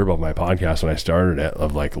my blurb of my podcast when I started it,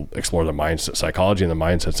 of like, explore the mindset, psychology and the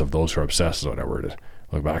mindsets of those who are obsessed, or whatever it is.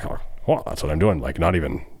 Look back, I'm like, well, that's what I'm doing. Like, not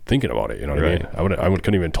even thinking about it. You know what I mean? I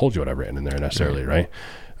couldn't even told you what I've written in there necessarily. Right.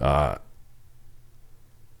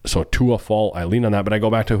 So to a fault, I lean on that, but I go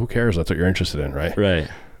back to, who cares? That's what you're interested in. Right. Right.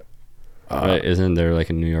 Isn't there like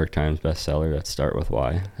a New York Times bestseller that Start With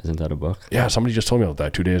Why? Isn't that a book? Yeah. Somebody just told me about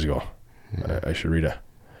that 2 days ago. Yeah. I should read it.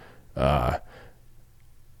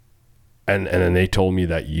 And then they told me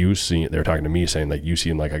that they were talking to me saying that you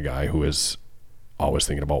seem like a guy who is always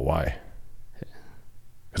thinking about why.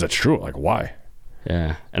 Because that's true. Like, why?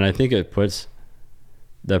 Yeah. And I think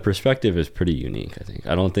the perspective is pretty unique.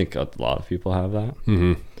 I don't think a lot of people have that.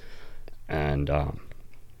 Mm-hmm. And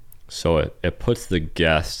so it puts the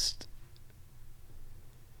guest,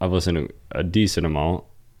 I've listened to a decent amount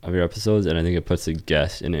of your episodes, and I think it puts the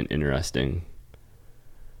guest in an interesting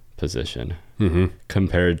position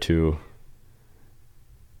compared to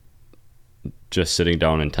just sitting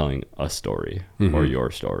down and telling a story or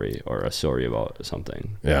your story or a story about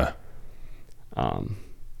something. Yeah.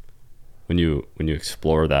 When you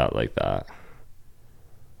explore that like that,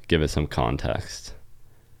 give it some context,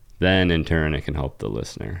 then in turn it can help the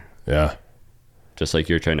listener. Yeah. Just like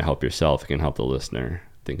you're trying to help yourself, it can help the listener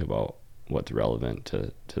think about what's relevant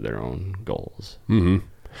to their own goals. Mm-hmm.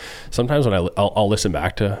 Sometimes when I'll listen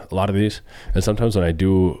back to a lot of these, and sometimes when I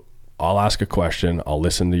do, I'll ask a question, I'll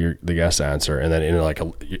listen to the guest's answer, and then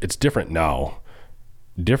it's different now.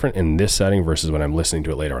 Different in this setting versus when I'm listening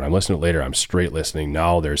to it later. When I'm listening to it later, I'm straight listening.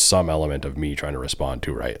 Now there's some element of me trying to respond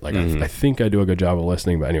to, right? Like, I think I do a good job of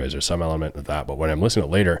listening, but anyways, there's some element of that. But when I'm listening to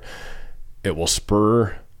it later, it will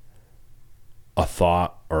spur a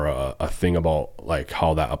thought or a thing about like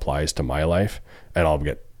how that applies to my life, and I'll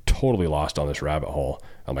get totally lost on this rabbit hole.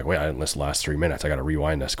 I'm like, wait, I didn't listen the last 3 minutes. I got to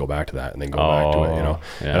rewind this, go back to that, and then go back to it, you know?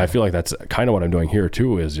 Yeah. And I feel like that's kind of what I'm doing here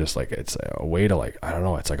too, is just like, it's a way to like, I don't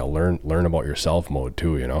know, it's like a learn about yourself mode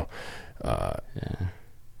too, you know? Yeah.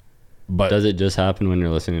 But does it just happen when you're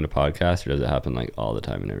listening to podcasts, or does it happen like all the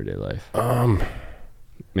time in everyday life?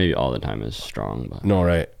 Maybe all the time is strong, but no,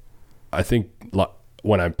 right. I think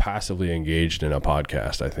when I'm passively engaged in a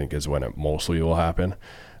podcast, I think is when it mostly will happen.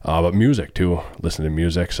 But music too, listen to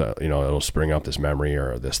music. So, you know, it'll spring up this memory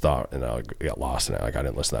or this thought, and I'll get lost in it. Like, I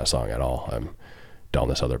didn't listen to that song at all. I'm down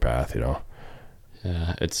this other path, you know?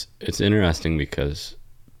 yeah, it's interesting because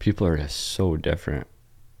people are just so different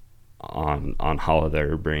on how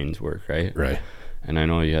their brains work, right? Right. And I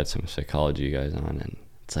know you had some psychology guys on, and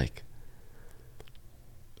it's like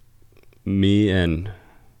me and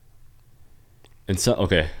in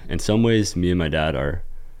some ways me and my dad are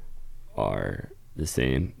the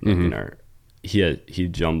same. Mm-hmm. He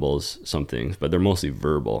jumbles some things, but they're mostly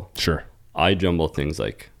verbal. Sure. I jumble things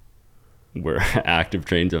like we're active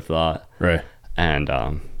trains of thought. Right. And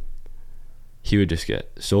he would just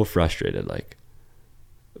get so frustrated, like,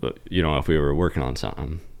 you know, if we were working on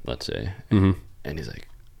something, let's say, Mm-hmm. and he's like,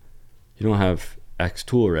 you don't have X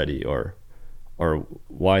tool ready or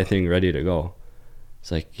Y thing ready to go.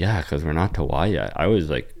 It's like, yeah, because we're not to Y yet. I was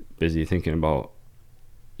like busy thinking about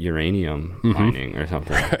uranium mining or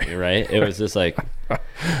something, right? It was just like,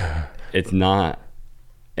 it's not,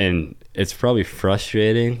 and it's probably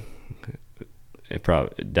frustrating. It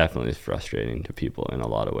definitely is frustrating to people in a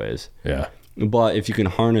lot of ways. Yeah. But if you can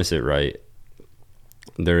harness it right,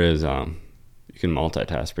 there is you can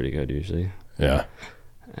multitask pretty good usually. Yeah.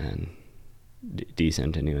 And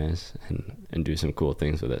decent anyways, and do some cool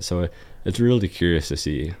things with it. So it's really curious to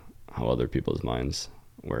see how other people's minds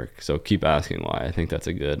work. So keep asking why. I think that's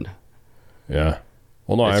a good. Yeah.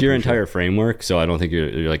 Well, no, it's your entire framework, so I don't think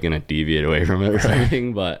you're like going to deviate away from it or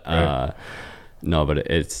something. But Right. No, but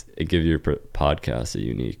it gives your podcast a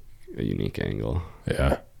unique angle.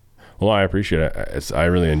 Yeah. Well, I appreciate it. I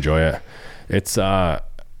really enjoy it. It's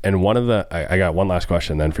and one of the I got one last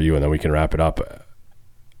question then for you, and then we can wrap it up.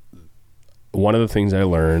 One of the things I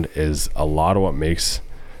learned is a lot of what makes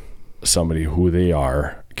somebody who they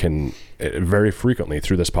are can very frequently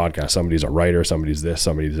through this podcast. Somebody's a writer, somebody's this,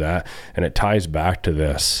 somebody's that, and it ties back to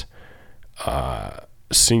this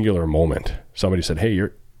singular moment. Somebody said, "Hey,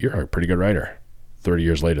 you're a pretty good writer." 30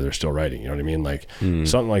 years later, they're still writing. You know what I mean? Like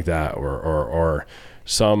something like that, or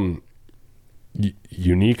some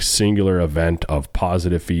unique singular event of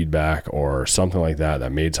positive feedback or something like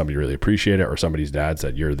that made somebody really appreciate it, or somebody's dad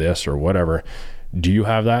said you're this or whatever. Do you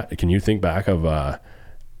have that? Can you think back of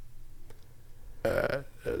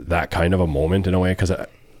that kind of a moment in a way? Because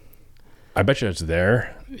I bet you it's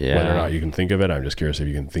there. Yeah. Whether or not you can think of it, I'm just curious if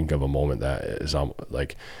you can think of a moment that is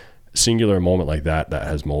like singular moment like that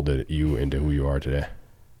has molded you into who you are today.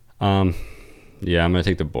 Yeah, I'm gonna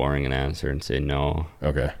take the boring answer and say no.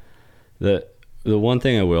 Okay. The one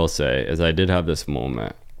thing I will say is I did have this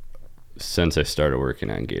moment since I started working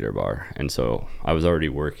at Gator Bar, and so I was already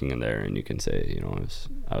working in there, and you can say, you know,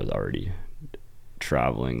 I was already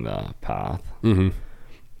traveling the path. Mm-hmm.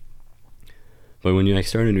 But when you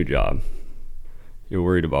start a new job, you're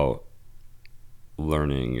worried about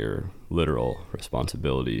learning your literal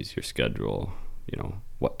responsibilities, your schedule, you know,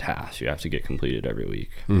 what tasks you have to get completed every week.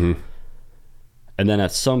 Mm-hmm. And then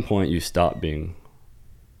at some point you stop being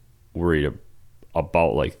worried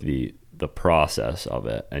about like the process of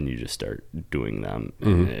it, and you just start doing them,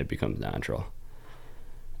 and it becomes natural.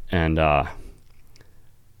 And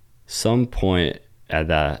some point at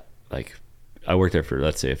that, like, I worked there for,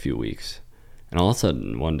 let's say, a few weeks, and all of a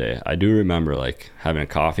sudden one day I do remember like having a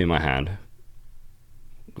coffee in my hand,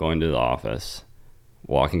 going to the office,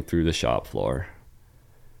 walking through the shop floor,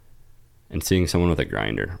 and seeing someone with a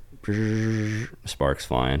grinder, sparks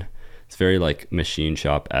flying. It's very like machine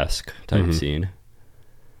shop-esque type scene.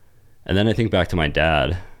 And then I think back to my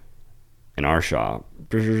dad in our shop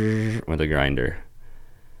with a grinder,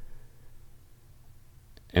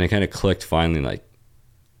 and it kind of clicked finally, like,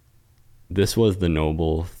 this was the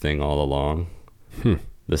noble thing all along.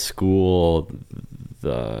 The school,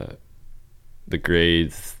 the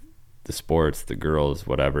grades, the sports, the girls,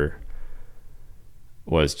 whatever,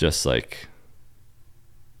 was just like,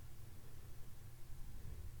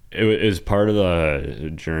 it was part of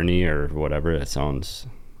the journey or whatever. It sounds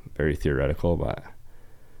very theoretical, but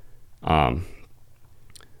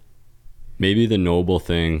maybe the noble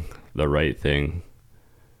thing, the right thing,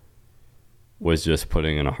 was just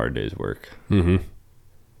putting in a hard day's work. And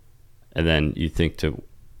then you think to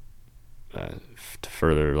to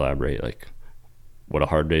further elaborate, like what a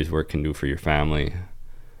hard day's work can do for your family,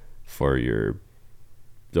 for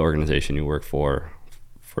the organization you work for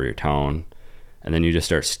your town. And then you just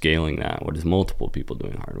start scaling that. What is multiple people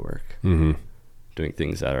doing hard work, doing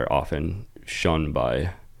things that are often shunned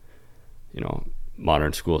by,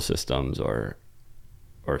 modern school systems or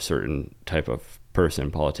a certain type of person,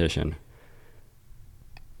 politician.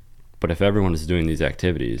 But if everyone is doing these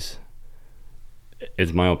activities,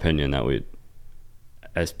 it's my opinion that we,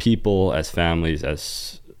 as people, as families,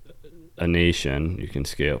 as a nation, you can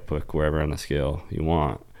pick wherever on the scale you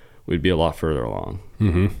want, we'd be a lot further along.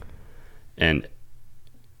 And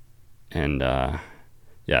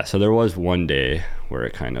so there was one day where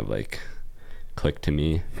it kind of like clicked to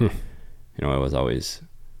me. I was always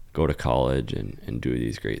go to college and do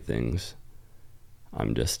these great things.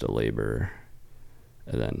 I'm just a laborer.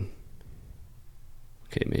 And then,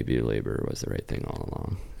 okay, maybe labor was the right thing all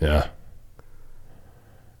along. Yeah.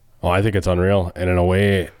 Well, I think it's unreal. And in a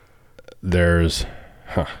way, it's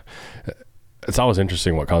always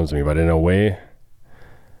interesting what comes to me, but in a way,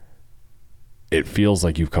 it feels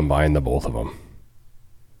like you've combined the both of them.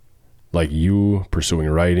 Like you pursuing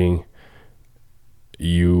writing,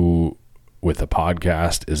 you with the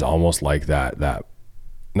podcast is almost like that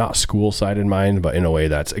not school side in mind, but in a way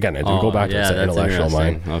that's, again, we go back to the intellectual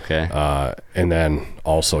mind. Okay. And then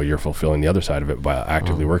also you're fulfilling the other side of it by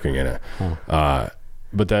actively working in it.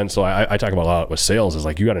 But then, so I talk about a lot with sales is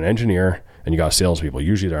like you got an engineer and you got salespeople.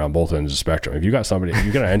 Usually they're on both ends of the spectrum. If you got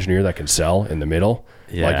an engineer that can sell in the middle,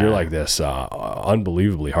 like you're like this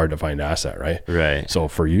unbelievably hard to find asset, right? Right. So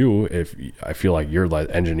for you, I feel like you're like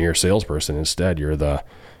engineer salesperson instead, you're the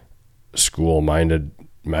school-minded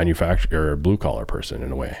manufacturer, blue collar person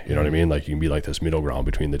in a way. You know what I mean? Like you can be like this middle ground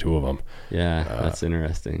between the two of them. Yeah, that's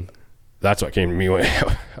interesting. That's what came to me when you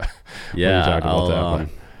talked about that.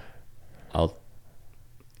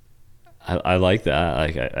 I like that.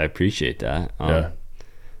 Like I appreciate that. And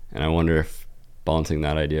I wonder if bouncing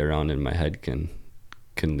that idea around in my head can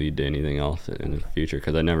lead to anything else in the future,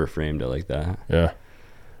 because I never framed it like that. Yeah.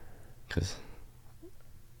 Because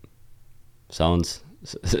sounds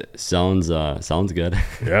good.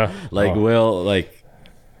 Yeah.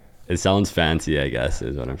 It sounds fancy, I guess,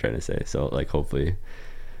 is what I'm trying to say. So like hopefully,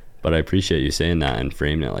 but I appreciate you saying that and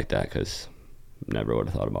framing it like that, because never would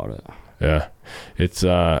have thought about it. Yeah. It's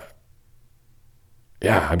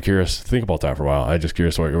I'm curious. Think about that for a while. I'm just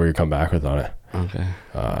curious where you come back with on it. Okay.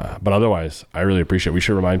 But otherwise, I really appreciate it. We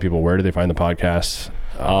should remind people, where do they find the podcast?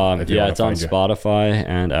 It's on Spotify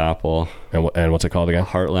and Apple. And what's it called again?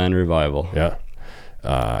 Heartland Revival. Yeah.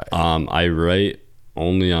 I write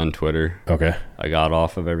only on Twitter. Okay. I got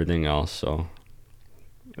off of everything else, so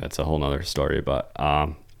that's a whole nother story. But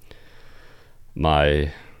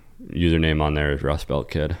my username on there is Rust Belt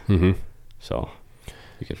Kid. So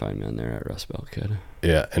you can find me on there at Rust Belt Kid.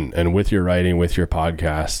 Yeah, and with your writing, with your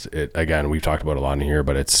podcast, it, again, we've talked about a lot in here,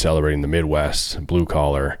 but it's celebrating the Midwest, blue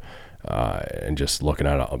collar, and just looking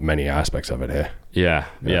at many aspects of it. Hey. Yeah.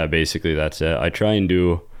 Basically that's it. I try and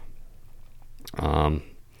do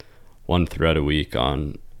one thread a week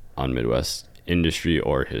on Midwest industry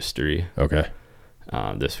or history. Okay.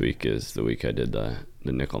 This week is the week I did the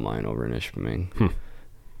nickel mine over in Ishpeming.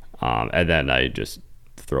 And then I just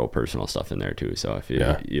throw personal stuff in there too. So if you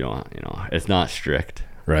don't, it's not strict.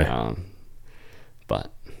 Right.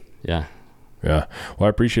 But yeah. Yeah. Well, I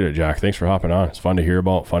appreciate it, Jack. Thanks for hopping on. It's fun to hear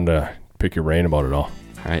about, fun to pick your brain about it all.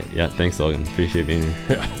 All right. Yeah. Thanks, Logan. Appreciate being here.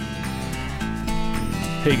 Yeah.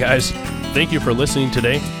 Hey guys, thank you for listening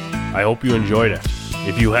today. I hope you enjoyed it.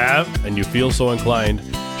 If you have and you feel so inclined,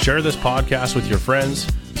 share this podcast with your friends,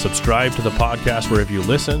 subscribe to the podcast wherever you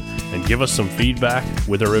listen, and give us some feedback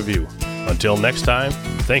with a review. Until next time,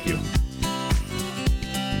 thank you.